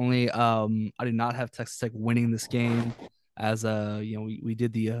 Only I did not have Texas Tech winning this game as we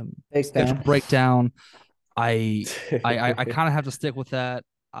did the schedule Takedown. breakdown. I I kind of have to stick with that.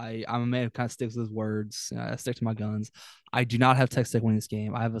 I'm a man who kind of sticks with his words. I stick to my guns. I do not have Texas Tech winning this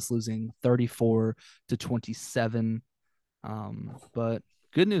game. I have us losing 34-27. But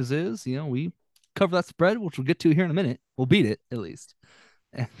good news is, we cover that spread, which we'll get to here in a minute. We'll beat it at least.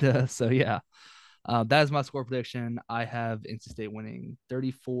 And so yeah, that is my score prediction. I have NC State winning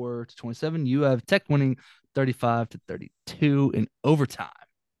 34-27. You have Tech winning 35-32 in overtime.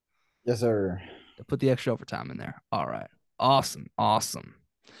 Yes, sir. Put the extra overtime in there. All right. Awesome. Awesome.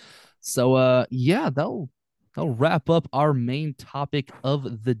 So yeah, that'll wrap up our main topic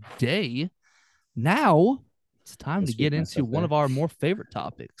of the day. Now it's time to get into one of our more favorite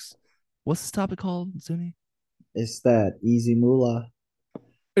topics. What's this topic called, Zuni? It's that easy moolah.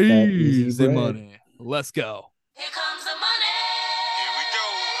 That easy money. Let's go. Here comes the money. Here we go.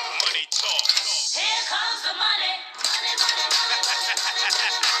 Money talk. Here comes the money. Money, money, money,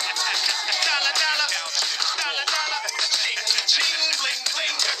 money, money. Dollar, dollar. Dollar, dollar. Ching, ching, bling,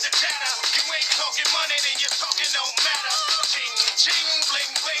 bling. Got the chatter. You ain't talking money, then your talking don't matter. Ching, ching,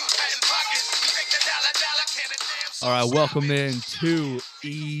 bling, bling. Patent pockets. You take the dollar, dollar. Can a damn. All right, welcome in to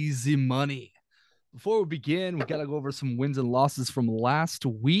Easy Money. Before we begin, we got to go over some wins and losses from last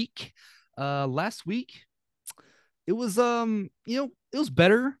week. Last week, it was it was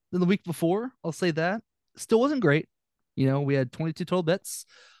better than the week before. I'll say that. Still wasn't great. We had 22 total bets.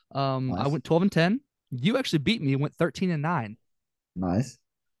 Nice. I went 12-10. You actually beat me, went 13-9. Nice.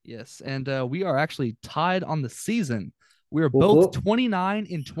 Yes, and we are actually tied on the season. We are both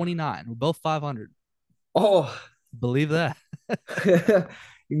 29-29. We're both 500. Oh, believe that.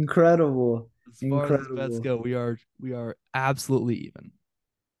 Incredible. As far as bets go, we are absolutely even.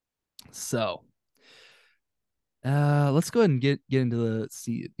 So, let's go ahead and get into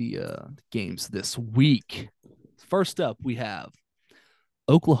the games this week. First up, we have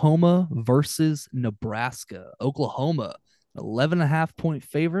Oklahoma versus Nebraska. Oklahoma, 11.5-point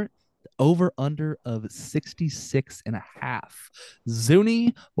favorite. Over under of 66.5.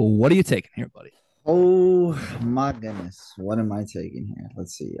 Zuni, what are you taking here, buddy? Oh my goodness. What am I taking here?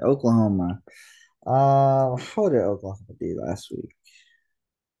 Let's see. Oklahoma. How did Oklahoma do last week?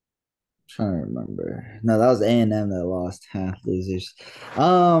 I'm trying to remember. No, that was A&M that lost. Half losers.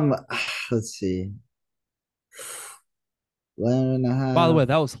 Let's see. 11.5. By the way,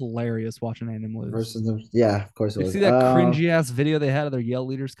 that was hilarious watching A&M lose. Versus yeah, of course it you was. See that cringy ass video they had of their Yale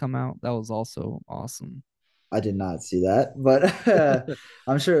leaders come out? That was also awesome. I did not see that, but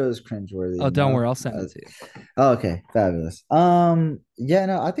I'm sure it was cringeworthy. Oh, don't worry, I'll send it to you. Okay, fabulous. Yeah,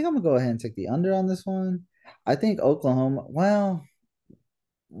 no, I think I'm gonna go ahead and take the under on this one. I think Oklahoma. Well,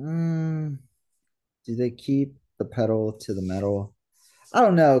 do they keep the pedal to the metal? I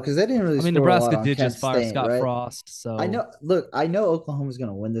don't know because they didn't really. I mean, score Nebraska a lot on did Kent just fire State, Scott right? Frost, so I know. Look, I know Oklahoma's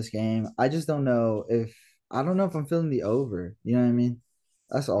gonna win this game. I just don't know if I don't know if I'm feeling the over. You know what I mean?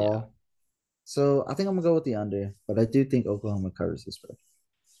 That's all. Yeah. So I think I'm gonna go with the under, but I do think Oklahoma covers this spread.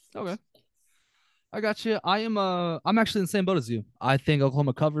 Okay. I got you. I'm actually in the same boat as you. I think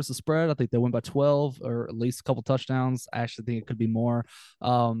Oklahoma covers the spread. I think they win by 12 or at least a couple touchdowns. I actually think it could be more.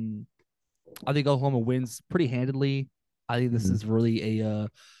 I think Oklahoma wins pretty handedly. I think this is really a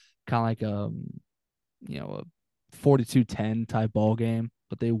kind of like a 42-10 type ball game,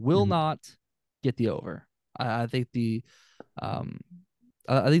 but they will not get the over. I think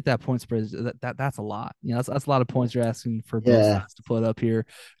I think that point spread is that's a lot. That's a lot of points you're asking for both sides to put up here.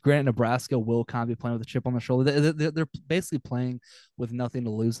 Granted, Nebraska will kind of be playing with a chip on their shoulder. They're basically playing with nothing to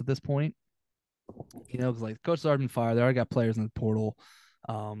lose at this point. Because like coach has already been fired. They already got players in the portal.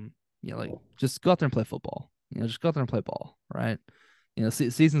 Like just go out there and play football. Just go out there and play ball, right?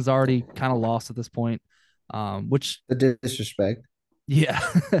 Season's already kind of lost at this point. Which the disrespect. Yeah,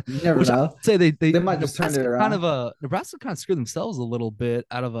 you never know. I'd say they might just turn it around. Nebraska kind of screwed themselves a little bit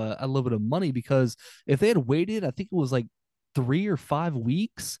out of a little bit of money because if they had waited, I think it was like 3 or 5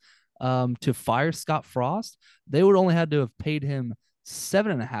 weeks to fire Scott Frost, they would only had to have paid him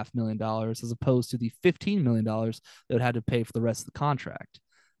 $7.5 million as opposed to the $15 million they would have to pay for the rest of the contract.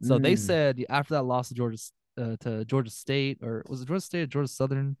 So they said after that loss to Georgia State, or was it Georgia State or Georgia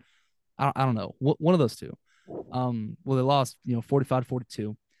Southern? I don't know. One of those two. Well, they lost,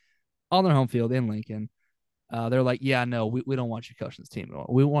 45-42 on their home field in Lincoln. They're like, yeah, no, we don't want you coaching this team at all.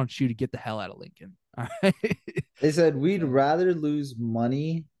 We want you to get the hell out of Lincoln. All right. They said we'd rather lose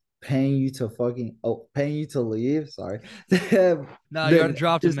money paying you to leave. Sorry. No, you already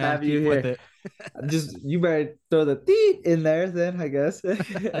dropped it, man. Keep with it. You better throw the teeth in there, then I guess.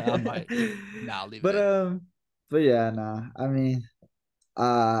 I might. Nah, leave it. But yeah, nah. I mean,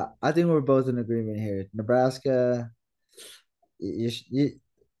 I think we're both in agreement here. Nebraska,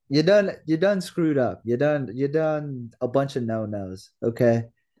 you done screwed up. You done a bunch of no-nos. Okay.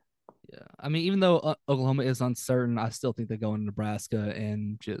 Yeah, I mean, even though Oklahoma is uncertain, I still think they go into Nebraska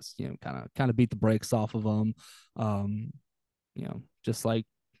and just kind of beat the brakes off of them. Um, just like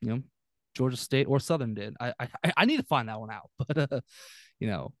Georgia State or Southern did. I need to find that one out, but you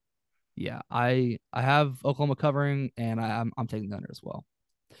know, yeah, I have Oklahoma covering, and I'm taking the under as well.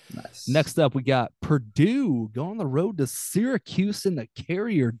 Nice. Next up, we got Purdue going on the road to Syracuse in the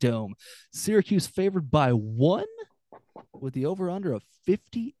Carrier Dome. Syracuse favored by 1 with the over under of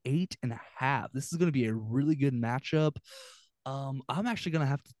 58.5. This is going to be a really good matchup. I'm actually going to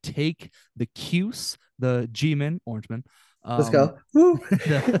have to take the Cuse, the G-Men, Orangeman. Let's go. Woo.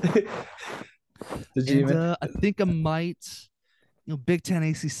 The, The and G-Man. I think I might, Big Ten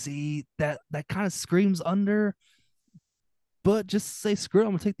ACC, that kind of screams under, but just say screw it,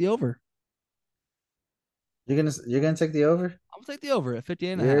 I'm going to take the over. You're gonna take the over? I'm going to take the over at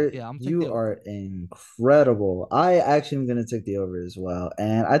 58.5. You're Yeah, I'm going to take the you over. are incredible. I actually am gonna take the over as well,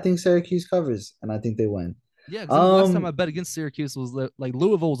 and I think Syracuse covers, and I think they win. Yeah, because I mean, last time I Um, bet against Syracuse was like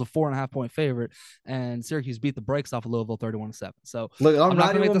Louisville was a 4.5 point favorite, and Syracuse beat the brakes off of Louisville 31-7. So Look, I'm I'm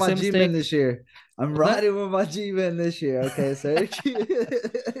not gonna riding make with the my same G-Men mistake. this year. I'm What's that? riding with my G-Men this year. Okay, Syracuse.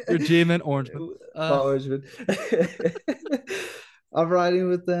 Your G-Man, Orangeman. My Orangeman. I'm riding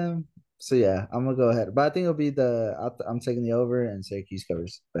with them. So yeah, I'm gonna go ahead, but I think it'll be I'm taking the over and Syracuse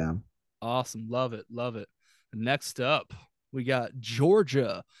covers. Bam. Awesome, love it, love it. Next up, we got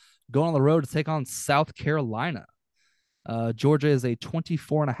Georgia going on the road to take on South Carolina. Georgia is a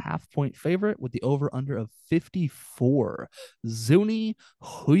 24.5 point favorite with the over under of 54. Zuni,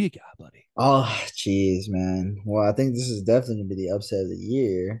 who you got, buddy? Oh, jeez, man. Well, I think this is definitely gonna be the upset of the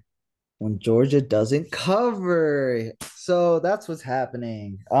year when Georgia doesn't cover. So that's what's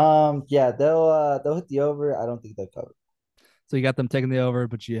happening. Yeah, they'll hit the over. I don't think they'll cover. So you got them taking the over,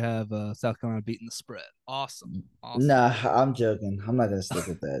 but you have South Carolina beating the spread. Awesome, awesome. Nah, I'm joking. I'm not gonna stick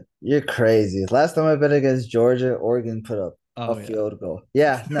with that. You're crazy. Last time I bet against Georgia, Oregon put up a Oh yeah. field goal.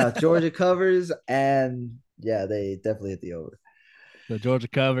 Yeah, no, Georgia covers, and yeah, they definitely hit the over. So Georgia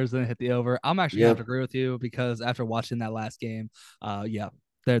covers, then hit the over. I'm actually gonna have to Yep. agree with you because after watching that last game, yeah,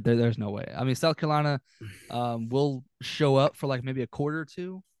 there's no way. I mean, South Carolina, will show up for like maybe a quarter or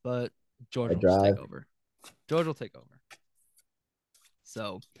two, but I Georgia will just take drive. over. Georgia will take over.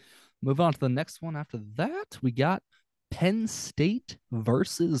 So move on to the next one. After that, we got Penn State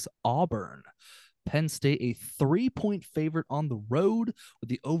versus Auburn. Penn State, a 3 point favorite on the road with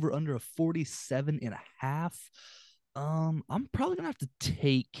the over under of 47.5. I'm probably gonna have to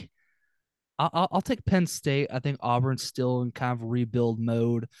take. I'll take Penn State. I think Auburn's still in kind of rebuild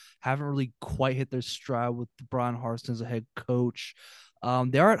mode. Haven't really quite hit their stride with Brian Harsin as a head coach.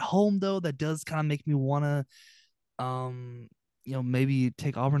 They are at home though. That does kind of make me want to, maybe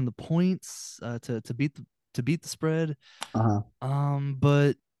take Auburn the points to beat the spread. Uh-huh.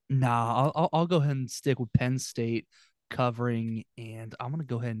 But nah, I'll go ahead and stick with Penn State covering, and I'm gonna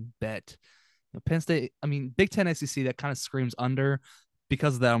go ahead and bet Penn State. I mean, Big Ten SEC that kind of screams under.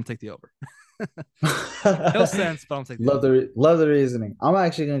 Because of that, I'm gonna take the over. No sense, but I'm taking the over. Love the reasoning. I'm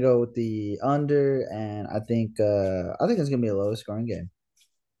actually gonna go with the under, and I think it's gonna be a low scoring game.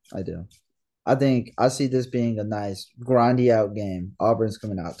 I do. I think I see this being a nice grindy out game. Auburn's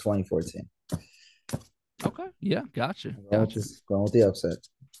coming out 2014. Okay, yeah, gotcha, Going gotcha. with, going with the upset.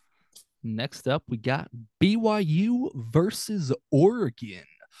 Next up, we got BYU versus Oregon.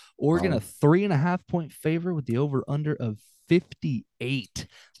 Oregon, a Um, 3.5 point favor with the over under of 58.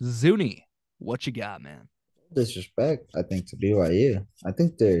 Zuni, what you got, man? Disrespect, I think, to BYU. I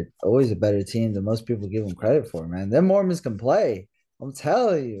think they're always a better team than most people give them credit for, man. Them Mormons can play. I'm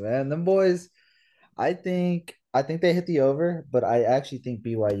telling you, man. Them boys, I think they hit the over, but I actually think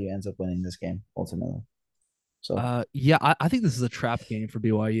BYU ends up winning this game ultimately. So Yeah, I think this is a trap game for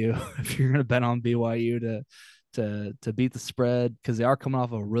BYU. If you're gonna bet on BYU to beat the spread, because they are coming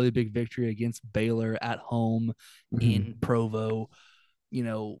off a really big victory against Baylor at home in mhm. Provo,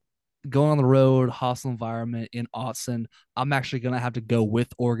 going on the road, hostile environment in Austin. I'm actually gonna have to go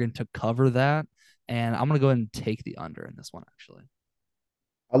with Oregon to cover that, and I'm gonna go ahead and take the under in this one. Actually,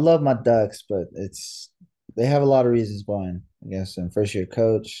 I love my Ducks, but they have a lot of reasons why. I guess and first year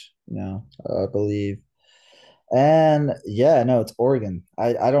coach, I believe. And yeah, no, it's Oregon.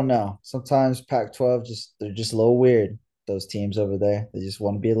 I don't know. Sometimes Pac-12 they're just a little weird. Those teams over there, they just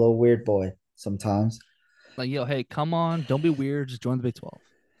want to be a little weird boy sometimes. like hey, come on, don't be weird, just join the Big 12.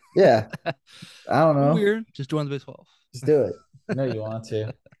 Yeah, I don't Be know. weird, just join the Big 12. Just do it. I know you want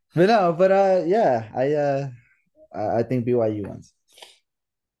to. But no, but yeah, I think BYU wins.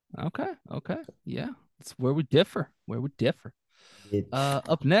 Okay. Yeah. It's where we differ. Where we differ. It,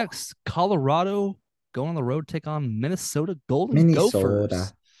 Up next, Colorado going on the road to take on Minnesota Golden Gophers.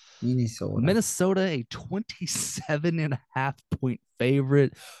 Minnesota. Minnesota. Minnesota, a 27.5 point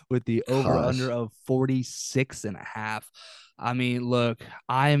favorite with the over under Gosh. of 46.5. I mean, look,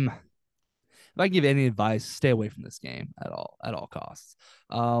 if I give any advice, stay away from this game at all costs.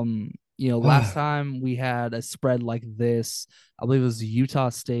 Last time we had a spread like this, I believe it was Utah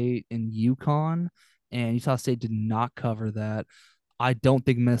State and UConn, and Utah State did not cover that. I don't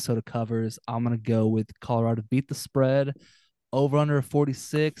think Minnesota covers. I'm gonna go with Colorado to beat the spread. Over under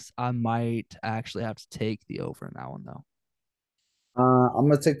 46. I might actually have to take the over in that one though. I'm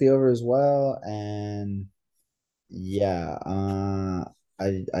gonna take the over as well, and yeah, I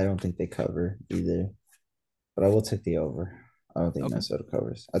don't think they cover either, but I will take the over. I don't think Okay. Minnesota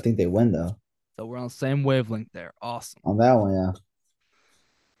covers. I think they win though. So we're on the same wavelength there. Awesome. On that one, yeah.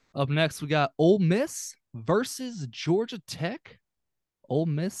 Up next, we got Ole Miss versus Georgia Tech. Ole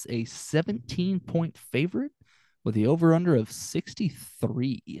Miss, a 17-point favorite with the over under of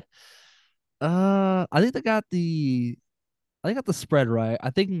 63. I think they got the spread right. I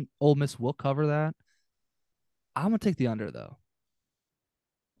think Ole Miss will cover that. I'm gonna take the under though.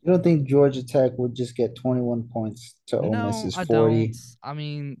 You don't think Georgia Tech would just get 21 points to Ole No, Miss's I don't. 40? I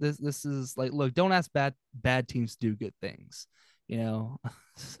mean, this is like, look, don't ask bad teams to do good things, you know.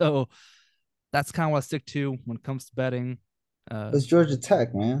 So that's kind of what I stick to when it comes to betting. It's Georgia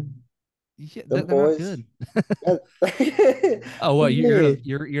Tech, man. Yeah, Them they're not boys. good. Oh, What what do you you're gonna mean?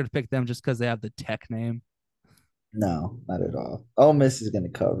 you're gonna pick them just because they have the Tech name? No, not at all. Ole Miss is gonna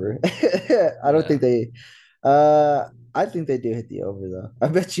cover. I don't Yeah, think they I think they do hit the over though. I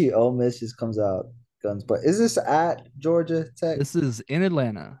bet you Ole Miss just comes out guns. But is this at Georgia Tech this is in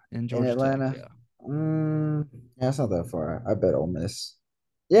Atlanta, in in Georgia Tech. Atlanta? Yeah. Yeah, it's not that far. I bet Ole Miss.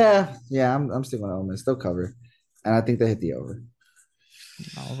 Yeah, I'm sticking with Ole Miss. They'll cover. And I think they hit the over.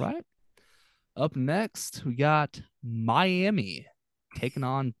 All right. Up next, we got Miami taking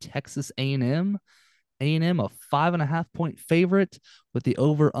on Texas A&M. A&M, a 5.5 point favorite with the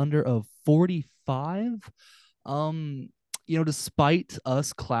over under of 45. Um, despite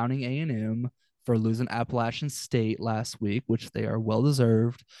us clowning A&M for losing Appalachian State last week, which they are well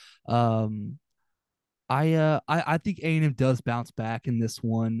deserved, um, I think A&M does bounce back in this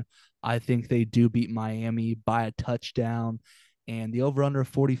one. I think they do beat Miami by a touchdown, and the over under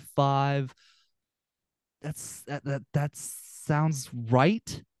 45. That sounds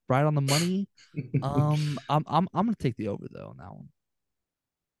right on the money. I'm gonna take the over though on that one.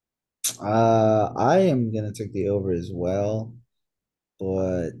 I am gonna take the over as well.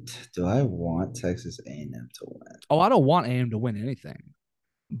 But do I want Texas A&M to win? Oh, I don't want AM to win anything,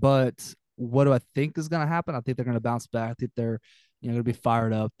 but what do I think is gonna happen? I think they're gonna bounce back. I think they're gonna be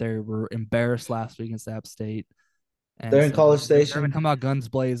fired up. They were embarrassed last week against App State, and They're in so College they're gonna Station. come out guns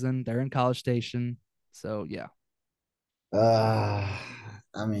blazing. They're in College Station, so yeah. Uh,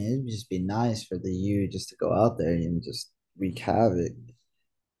 I mean, it'd just be nice for the U just to go out there and just wreak havoc.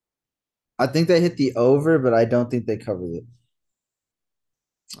 I think they hit the over, but I don't think they covered it.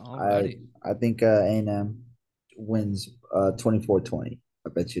 I Alrighty. I think A&M wins 24-20. I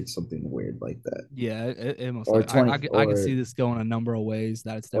bet you it's something weird like that. Yeah, it most Or like 20 I can see this going a number of ways.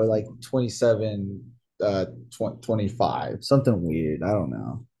 That it's or definitely like 27 25. Something weird. I don't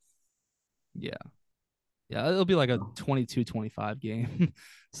know. yeah. Yeah, it'll be like a 22-25 game.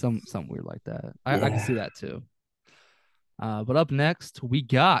 Some weird like that. I can see Yeah. that too. But up next, we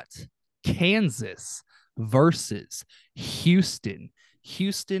got Kansas versus Houston.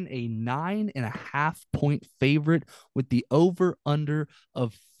 Houston, a 9.5 point favorite with the over under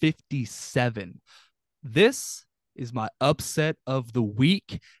of 57. This is my upset of the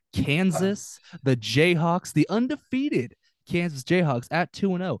week. Kansas, the Jayhawks, the undefeated Kansas Jayhawks at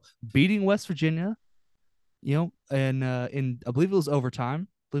 2-0, beating West Virginia, and in I believe it was overtime.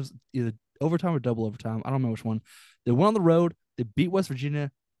 It was either overtime or double overtime. I don't know which one. They went on the road. They beat West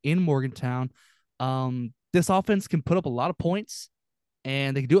Virginia in Morgantown. This offense can put up a lot of points,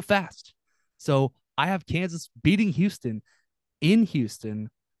 and they can do it fast. So I have Kansas beating Houston in Houston,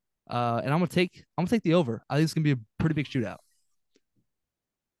 and I'm gonna take the over. I think it's gonna be a pretty big shootout.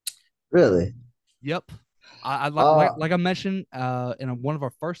 Really? Yep. I Uh like I mentioned in one of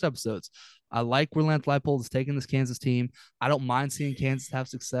our first episodes. I like where Lance Leipold is taking this Kansas team. I don't mind seeing Kansas have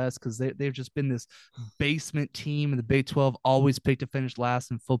success because they've just been this basement team in the Big 12, always picked to finish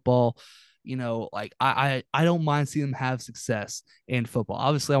last in football. Like I don't mind seeing them have success in football.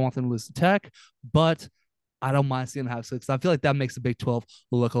 Obviously, I want them to lose to Tech, but I don't mind seeing them have six. I feel like that makes the Big 12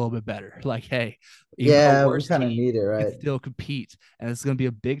 look a little bit better. Like, hey, even though Yeah, we worst kind of team need it, can right? still compete, and it's going to be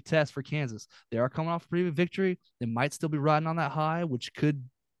a big test for Kansas. They are coming off a pretty big victory. They might still be riding on that high, which could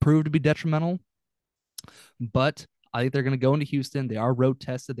prove to be detrimental. But I think they're going to go into Houston. They are road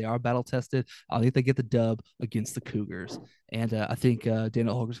tested. They are battle tested. I think they get the dub against the Cougars, and I think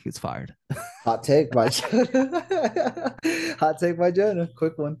Daniel Holgers gets fired. Hot take by Jonah. Hot take by Jonah.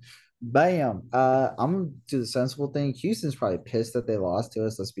 Quick one. Bam. I'm gonna do the sensible thing. Houston's probably pissed that they lost to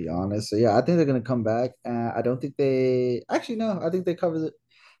us. Let's be honest. So yeah, I think they're gonna come back. I don't think they actually no. I think they cover the.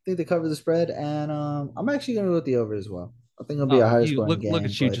 I think they cover the spread, and I'm actually gonna go with the over as well. I think it'll be a Oh, higher you scoring look game,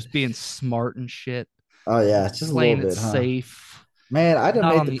 at you but just being smart and shit, oh yeah, just a little playing it bit, huh? safe, Man, I done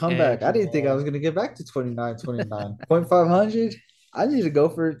not made on the the comeback. edge I at didn't think I was all. gonna get back to 29, 0.500. I need to go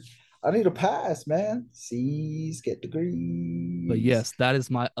for I need a pass, man. C's get But degrees. yes, that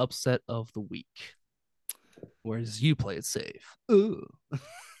is my upset of the week. Whereas you play it safe. Ooh.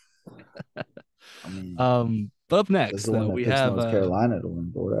 I mean, But up that's next the one though, that we picks have North Carolina to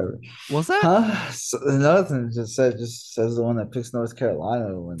win, but whatever. what's that? Huh? So, another thing just says the one that picks North Carolina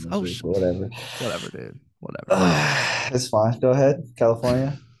to win this Oh, week, but whatever. whatever, dude. Whatever. It's fine. Go ahead.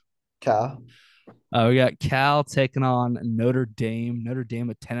 California. Cal. We got Cal taking on Notre Dame. Notre Dame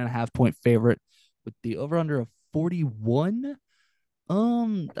a 10.5 point favorite with the over under of 41.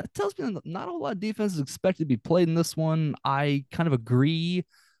 That tells me that not a whole lot of defense is expected to be played in this one. I kind of agree.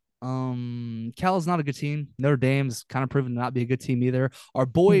 Cal is not a good team. Notre Dame's kind of proven to not be a good team either. Our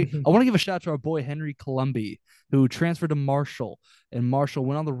boy, I want to give a shout out to our boy Henry Columby, who transferred to Marshall, and Marshall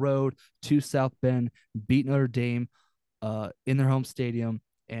went on the road to South Bend, beat Notre Dame, in their home stadium,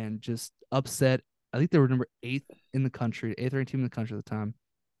 and just upset. I think they were number eighth in the country, eighth ranked team in the country at the time,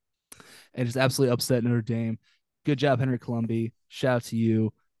 and just absolutely upset Notre Dame. Good job, Henry Columby. Shout out to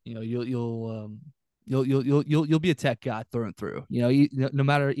you. You know, you'll be a tech guy through and through. You know, no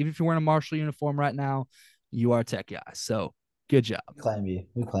matter even if you're wearing a Marshall uniform right now, you are a tech guy. So good job. We claim you.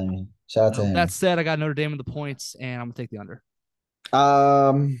 We claim you. Shout out to That Henry. said, I got Notre Dame in the points, and I'm gonna take the under.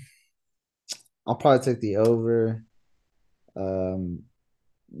 Um, I'll probably take the over. Um,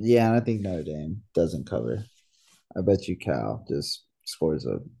 yeah, and I think Notre Dame doesn't cover. I bet you Cal just scores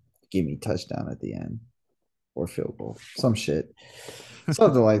a gimme touchdown at the end or field goal, some shit,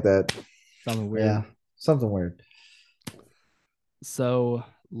 something like that. Something weird. Yeah, something weird. So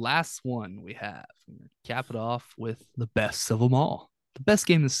last one we have, cap it off with the best of them all, the best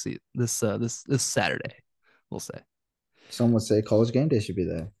game this Saturday, we'll say. Some would say College Game Day should be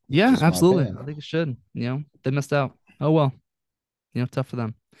there. Yeah, Just my absolutely. opinion. I think it should. You know, they missed out. Oh well. You know, tough for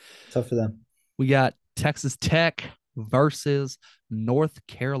them. Tough for them. We got Texas Tech versus North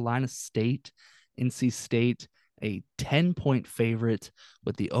Carolina State. NC State, a 10-point favorite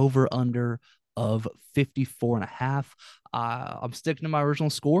with the over under of 54.5. I'm sticking to my original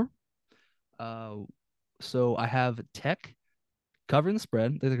score. So I have Tech covering the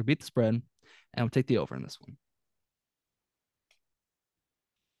spread. They're going to beat the spread, and we'll take the over in this one.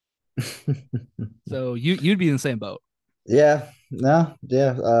 So you'd be in the same boat. Yeah, no,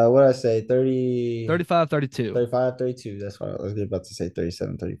 yeah. What did I say? 30, 35, 32. 35, 32. That's what I was about to say.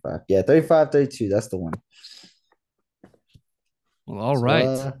 37, 35. Yeah, 35, 32. That's the one. Well, all So,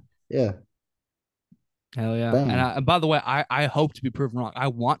 right. yeah. Hell yeah. Bam. And by the way, I hope to be proven wrong. I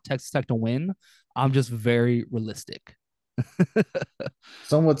want Texas Tech to win. I'm just very realistic.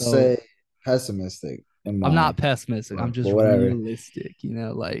 Some would So say pessimistic in I'm not my, pessimistic. I'm but just whatever. realistic. You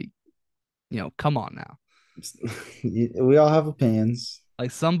know, like, come on now. We all have opinions. Like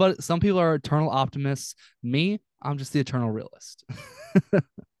some people are eternal optimists. Me, I'm just the eternal realist.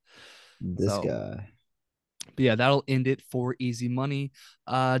 This So, guy. but yeah, that'll end it for easy money.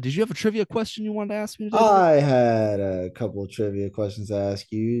 Did you have a trivia question you wanted to ask me today, buddy? I had a couple of trivia questions to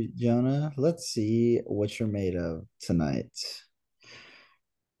ask you, Jonah. Let's see what you're made of tonight.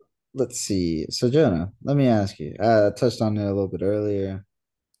 Let's see. So, Jonah, let me ask you. I touched on it a little bit earlier,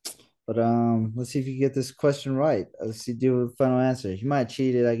 but let's see if you get this question right. Let's see, do a final answer. You might have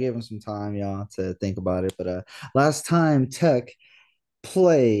cheated. I gave him some time, y'all, to think about it. But last time Tech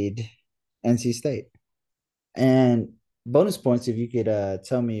played NC State, and bonus points if you could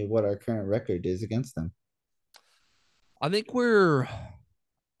tell me what our current record is against them I think are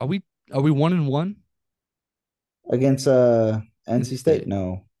we are we 1-1 against NC NC State. State?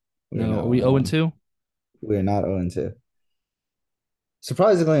 No, we are No, not are we one and 0 one. 2? We are not 0-2.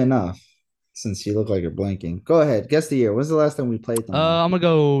 Surprisingly enough, since you look like you're blanking, go ahead. Guess the year. When's the last time we played them there? I'm gonna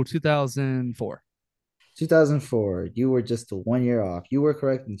go 2004. 2004. You were just 1 year off. You were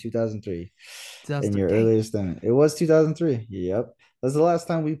correct in 2003 in your 2003. Dang. earliest estimate. It was 2003. Yep. That's the last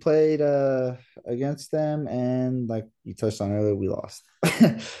time we played against them, and like you touched on earlier, we lost.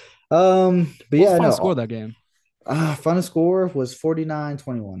 But What was the yeah, final score of no. that game? Final score was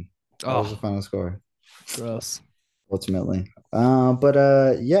 49-21. That was the Oh, final score gross. ultimately.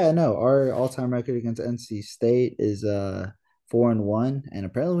 But yeah, no, our all-time record against NC State is 4-1, and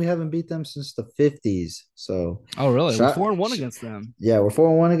apparently we haven't beat them since the 50s. So Oh, really? We're shot 4-1 against them. yeah, we're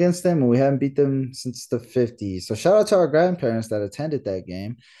 4-1 against them, and we haven't beat them since the 50s. So shout out to our grandparents that attended that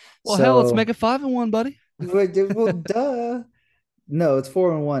game. Well, hell, let's So make it 5-1, buddy. well, duh. No, it's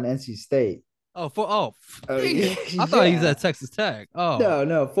 4-1 NC State. Oh, Oh dang it. I thought he yeah. said Texas Tech. Oh,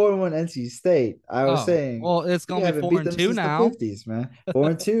 No, 4-1 NC State. I was oh. saying Well, it's we gonna be haven't four beat and them two since the now. 50s, man.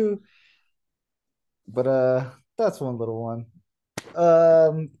 4-2. But that's one little one.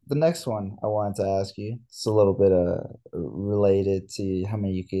 The next one I wanted to ask you. It's a little bit related to how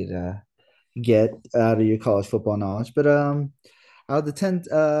many you could get out of your college football knowledge. But out of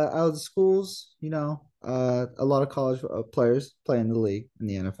the schools, a lot of college players play in the league in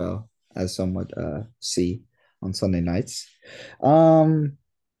the NFL, as some would see on Sunday nights. Um,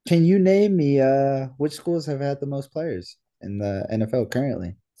 can you name me which schools have had the most players in the NFL currently,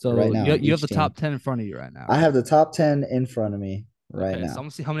 right So now, you have each the top team? 10 in front of you right now, I right? have the top 10 in front of me right Okay, so I'm now.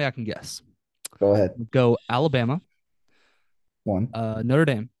 gonna see how many I can guess. Go ahead. Go Alabama, One, Notre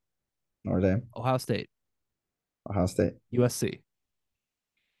Dame, Notre Dame, Ohio State, Ohio State, USC.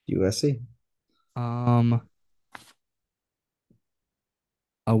 USC, Um,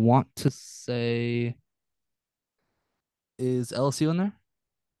 I want to say, is LSU in there?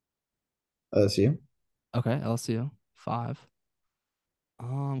 LSU. Okay, LSU 5.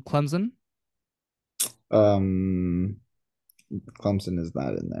 Clemson, Um, Clemson is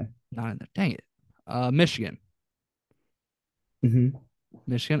not in there. not in there. Dang it. Michigan, Mm-hmm.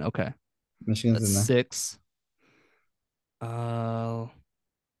 Michigan. Okay, Michigan's that's in there. 6. Uh,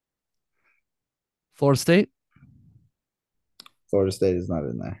 Florida State, Florida State is not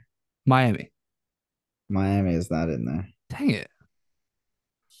in there. Miami. Miami is not in there. Dang it,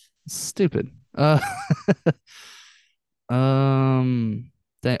 stupid.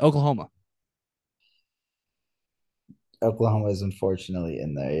 Dang, Oklahoma. Oklahoma is unfortunately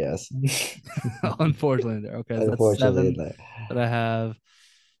in there. Yes, Unfortunately, there. Okay, so that's unfortunately in 7 there. that I have.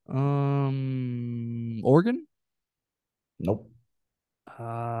 Oregon. Nope.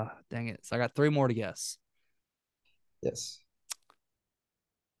 Dang it. So I got 3 more to guess. Yes.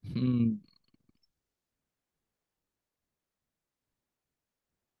 Hmm.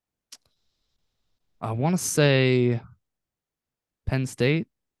 I want to say Penn State.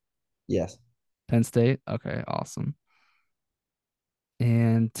 Yes. Penn State. Okay, awesome.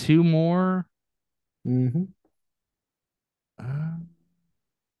 And 2 more. Mm-hmm.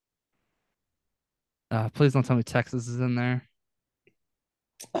 Uh, please don't tell me Texas is in there.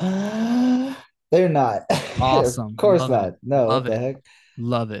 They're not. Of Awesome. course Love it. not. No, Love what the it. heck?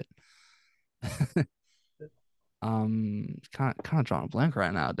 Love it. Kind of drawing a blank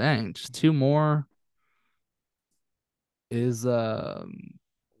right now. Dang, just 2 more. Is One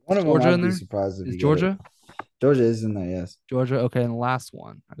of them Georgia I'd in be there? surprised if Is you get it. Georgia? Georgia is in there, yes. Georgia. Okay, and the last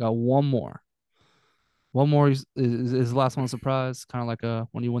one. I got one more. One more is the last one a surprise? Kind of like a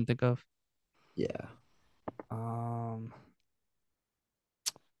one you wouldn't think of. Yeah. Um,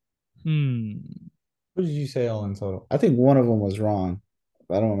 hmm. What did you say all in total? I think one of them was wrong.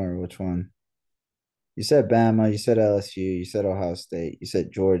 But I don't remember which one. You said Bama, you said LSU, you said Ohio State, you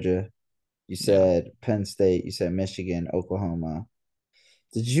said Georgia, you Yeah. said Penn State, you said Michigan, Oklahoma.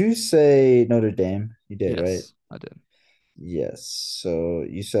 Did you say Notre Dame? You did, right? Yes, I did. Yes. So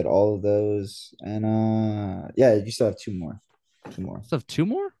you said all of those, and yeah, you still have two more. Two more. Still have 2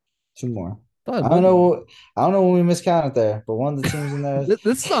 more? Two more. Thought I I don't won one. know. I don't know when we miscounted there, but one of the teams in there.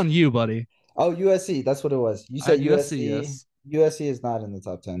 This is on you, buddy. Oh, USC. That's what it was. You I had said USC. USC. Yes. USC is not in the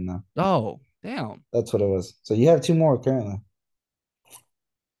top 10 now. Oh, damn. That's what it was. So you have two more currently.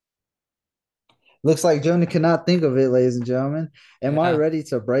 Looks like Jonah cannot think of it, ladies and gentlemen. Am I Yeah. ready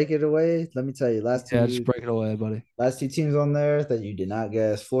to break it away? Let me tell you, Yeah. Just break it away, buddy. last two teams on there that you did not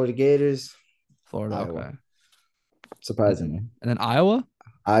guess: Florida Gators, Florida. Iowa. Okay. Surprisingly, And then Iowa.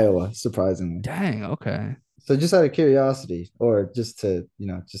 Iowa. Surprisingly. Dang. Okay. So just out of curiosity, or just to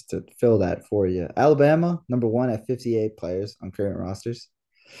fill that for you, Alabama number one at 58 players on current rosters.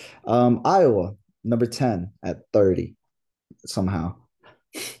 Iowa number 10 at 30 somehow.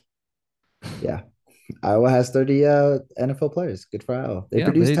 Yeah. Iowa has 30 NFL players. Good for Iowa. They Yeah,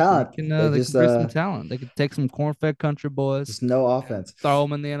 produce talent. They they just can bring some talent. They could take some corn-fed country boys just no and offense. throw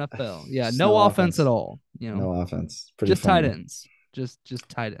them in the NFL. Yeah, Just no no offense at offense. all. No offense. Pretty Just tight funny. ends. Just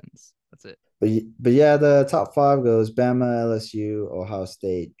tight ends. That's it. but yeah, the top five goes Bama, LSU, Ohio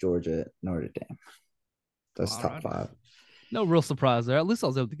State, Georgia, Notre Dame. That's All top right. five. No real surprise there. At least I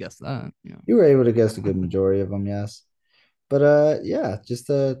was able to guess that. You were able to guess a good majority of them, yes. But yeah, just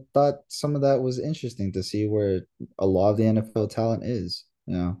thought some of that was interesting to see where a lot of the NFL talent is.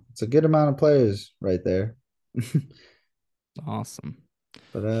 It's a good amount of players right there. Awesome.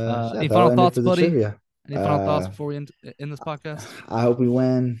 But yeah, Any that'll final end it thoughts, for the buddy? trivia. Any final thoughts Uh before we end this podcast? I hope we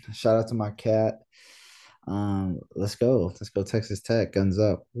win. Shout out to my cat. Let's go. Let's go Texas Tech. Guns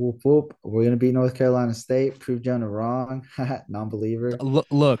up. Whoop whoop. We're gonna beat North Carolina State. Prove Jonah wrong. Non-believer.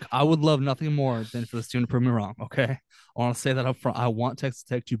 Look, I would love nothing more than for the student to prove me wrong. Okay, I want to say that up front. I want Texas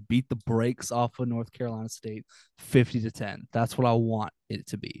Tech to beat the brakes off of North Carolina State, 50-10. That's what I want it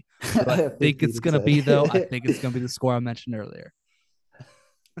to be. What I think 50 it's to gonna be, 10. though, I think it's gonna be the score I mentioned earlier.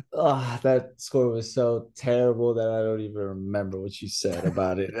 Oh, that score was so terrible that I don't even remember what you said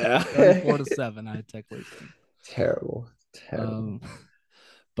about it. 34-7. I had Tech losing. Terrible. Terrible.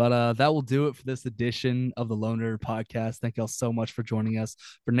 But that will do it for this edition of the Lone Nerd Podcast. Thank y'all so much for joining us.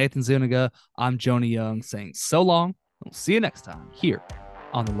 For Nathan Zuniga, I'm Joni Young saying so long. We'll see you next time here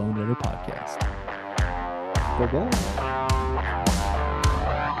on the Lone Nerd Podcast. Bye-bye.